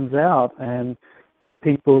truth comes out, and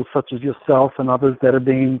people such as yourself and others that have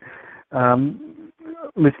been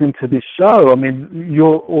listening to this show, I mean,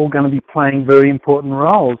 you're all going to be playing very important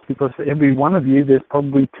roles, because for every one of you, there's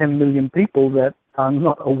probably 10 million people that are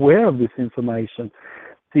not aware of this information.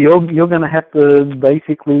 So you're going to have to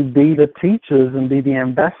basically be the teachers and be the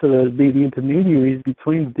ambassadors, be the intermediaries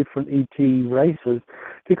between the different ET races,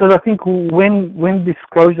 because I think when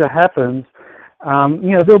disclosure happens,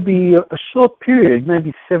 there'll be a short period,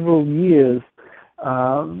 maybe several years,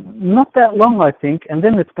 not that long, I think, and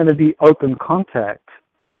then it's going to be open contact.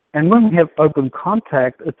 And when we have open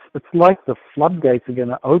contact, it's like the floodgates are going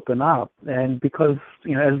to open up. And because,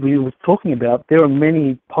 as we were talking about, there are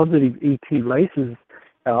many positive ET races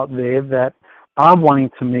out there that are wanting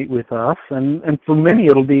to meet with us. And for many,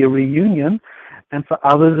 it'll be a reunion. And for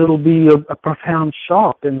others, it'll be a profound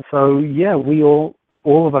shock. And so, yeah, we all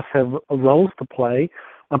of us have roles to play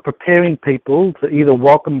on preparing people to either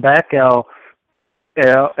welcome back our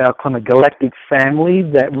kind of galactic family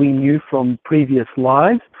that we knew from previous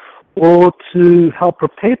lives, or to help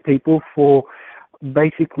prepare people for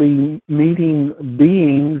basically meeting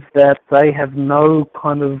beings that they have no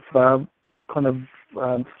kind of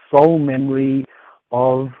soul memory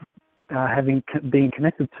of having been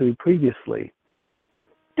connected to previously.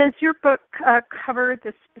 Does your book cover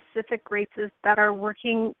the specific races that are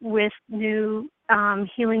working with new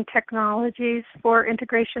healing technologies for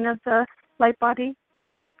integration of the light body?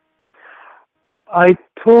 I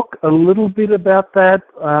talk a little bit about that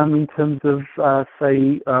in terms of,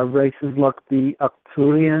 races like the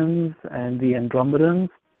Arcturians and the Andromedans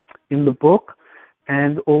in the book,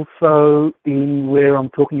 and also in where I'm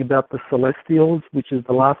talking about the Celestials, which is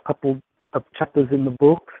the last couple of chapters in the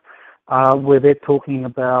book, where they're talking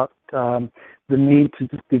about the need to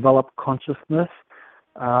just develop consciousness.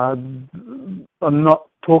 I'm not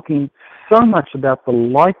talking so much about the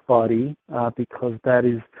light body because that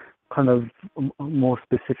is kind of more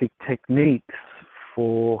specific techniques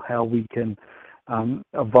for how we can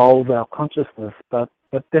evolve our consciousness. But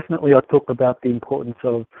definitely I talk about the importance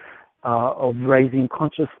of raising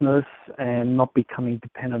consciousness and not becoming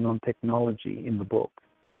dependent on technology in the book.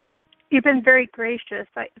 You've been very gracious.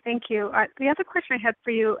 Thank you. The other question I had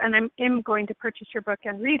for you, and I am going to purchase your book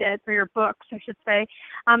and read it, or your books, I should say.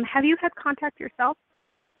 Have you had contact yourself?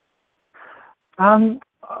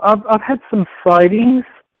 I've had some sightings,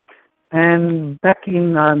 and back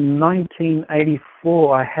in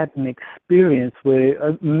 1984, I had an experience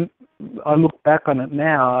where I look back on it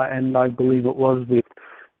now, and I believe it was with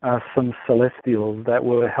some celestials that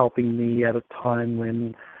were helping me at a time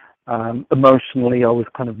when emotionally I was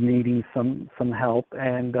kind of needing some help,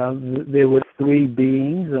 and there were three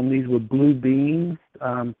beings, and these were blue beings,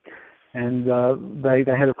 and they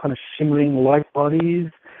had a kind of shimmering light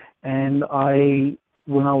bodies, and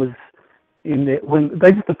when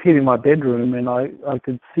they just appeared in my bedroom, and I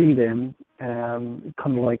could see them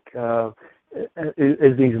kind of like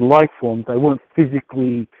as these light forms. They weren't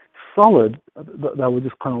physically solid, they were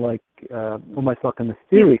just kind of like almost like an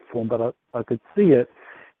etheric form, but I could see it.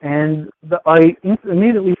 And I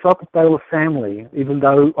immediately felt that they were family, even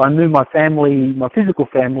though I knew my family, my physical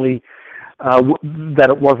family, that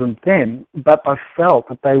it wasn't them. But I felt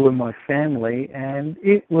that they were my family, and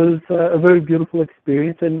it was a very beautiful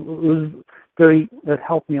experience, and it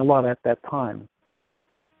helped me a lot at that time.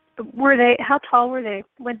 Were they? How tall were they?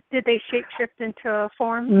 Did they shapeshift into a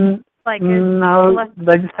form? No,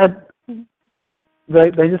 they just had.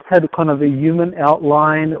 They just had a kind of a human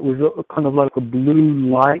outline. It was kind of like a blue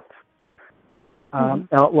light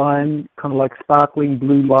outline, kind of like sparkling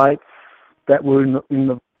blue lights that were in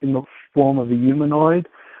the form of a humanoid.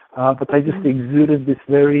 But they just exuded this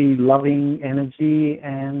very loving energy,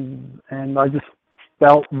 and I just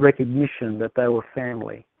felt recognition that they were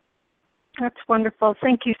family. That's wonderful.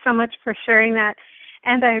 Thank you so much for sharing that,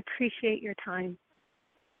 and I appreciate your time.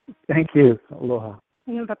 Thank you. Aloha.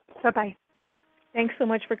 Bye-bye. Thanks so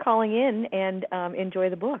much for calling in, and enjoy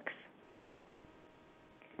the books.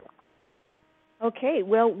 Okay,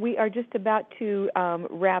 well, we are just about to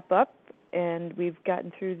wrap up, and we've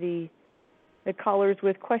gotten through the callers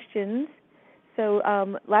with questions. So,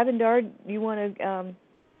 Lavendar, do you want to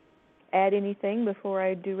add anything before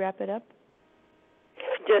I do wrap it up?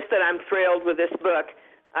 Just that I'm thrilled with this book.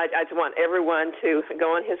 I just want everyone to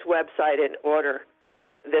go on his website and order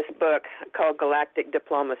this book called Galactic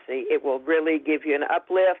Diplomacy. It will really give you an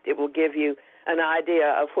uplift. It will give you an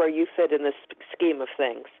idea of where you fit in the scheme of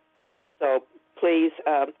things. So please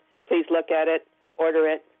look at it, order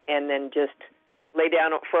it, and then just lay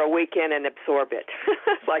down for a weekend and absorb it,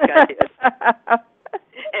 like I did.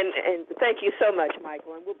 And thank you so much,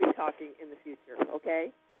 Michael, and we'll be talking in the future,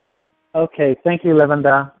 okay? Okay, thank you,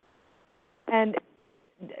 Lavendar. And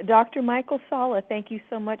Dr. Michael Salla, thank you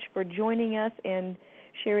so much for joining us and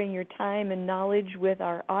sharing your time and knowledge with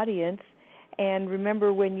our audience. And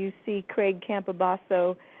remember, when you see Craig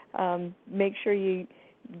Campobasso, make sure you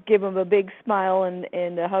give him a big smile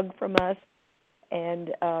and a hug from us.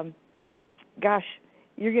 And gosh,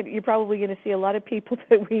 you're probably going to see a lot of people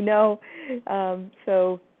that we know.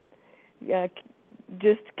 So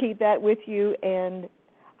just keep that with you, and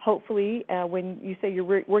hopefully when you say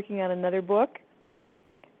you're working on another book,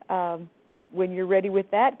 when you're ready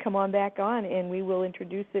with that, come on back on, and we will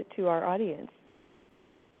introduce it to our audience.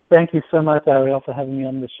 Thank you so much, Ariel, for having me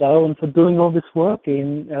on the show and for doing all this work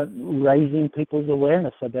in raising people's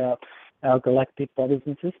awareness about our galactic brothers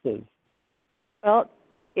and sisters. Well,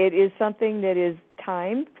 it is something that is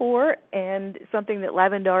time for, and something that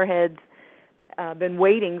Lavendar had been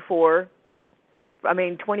waiting for.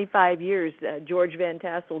 25 years. George Van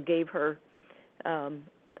Tassel gave her,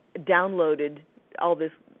 downloaded all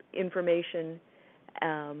this information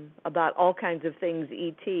about all kinds of things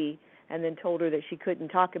ET, and then told her that she couldn't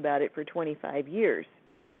talk about it for 25 years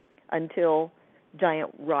until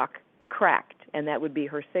giant rock cracked, and that would be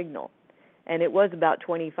her signal. And it was about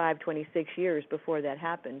 25, 26 years before that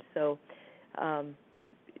happened. So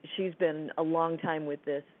she's been a long time with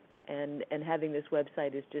this, and having this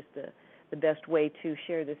website is just the best way to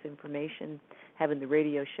share this information, having the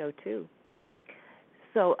radio show too.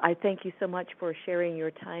 So I thank you so much for sharing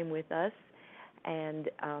your time with us, and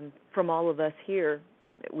from all of us here,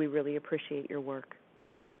 we really appreciate your work.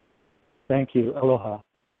 Thank you. Aloha.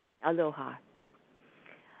 Aloha.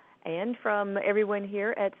 And from everyone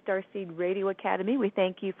here at Starseed Radio Academy, we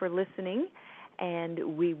thank you for listening,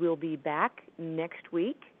 and we will be back next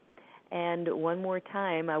week. And one more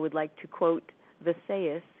time, I would like to quote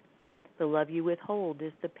Visayas, "The love you withhold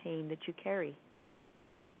is the pain that you carry."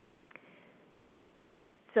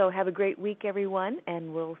 So have a great week, everyone,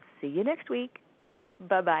 and we'll see you next week.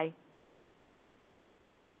 Bye-bye.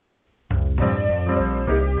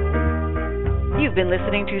 You've been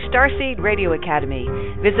listening to Starseed Radio Academy.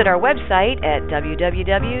 Visit our website at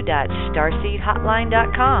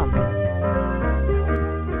www.starseedhotline.com.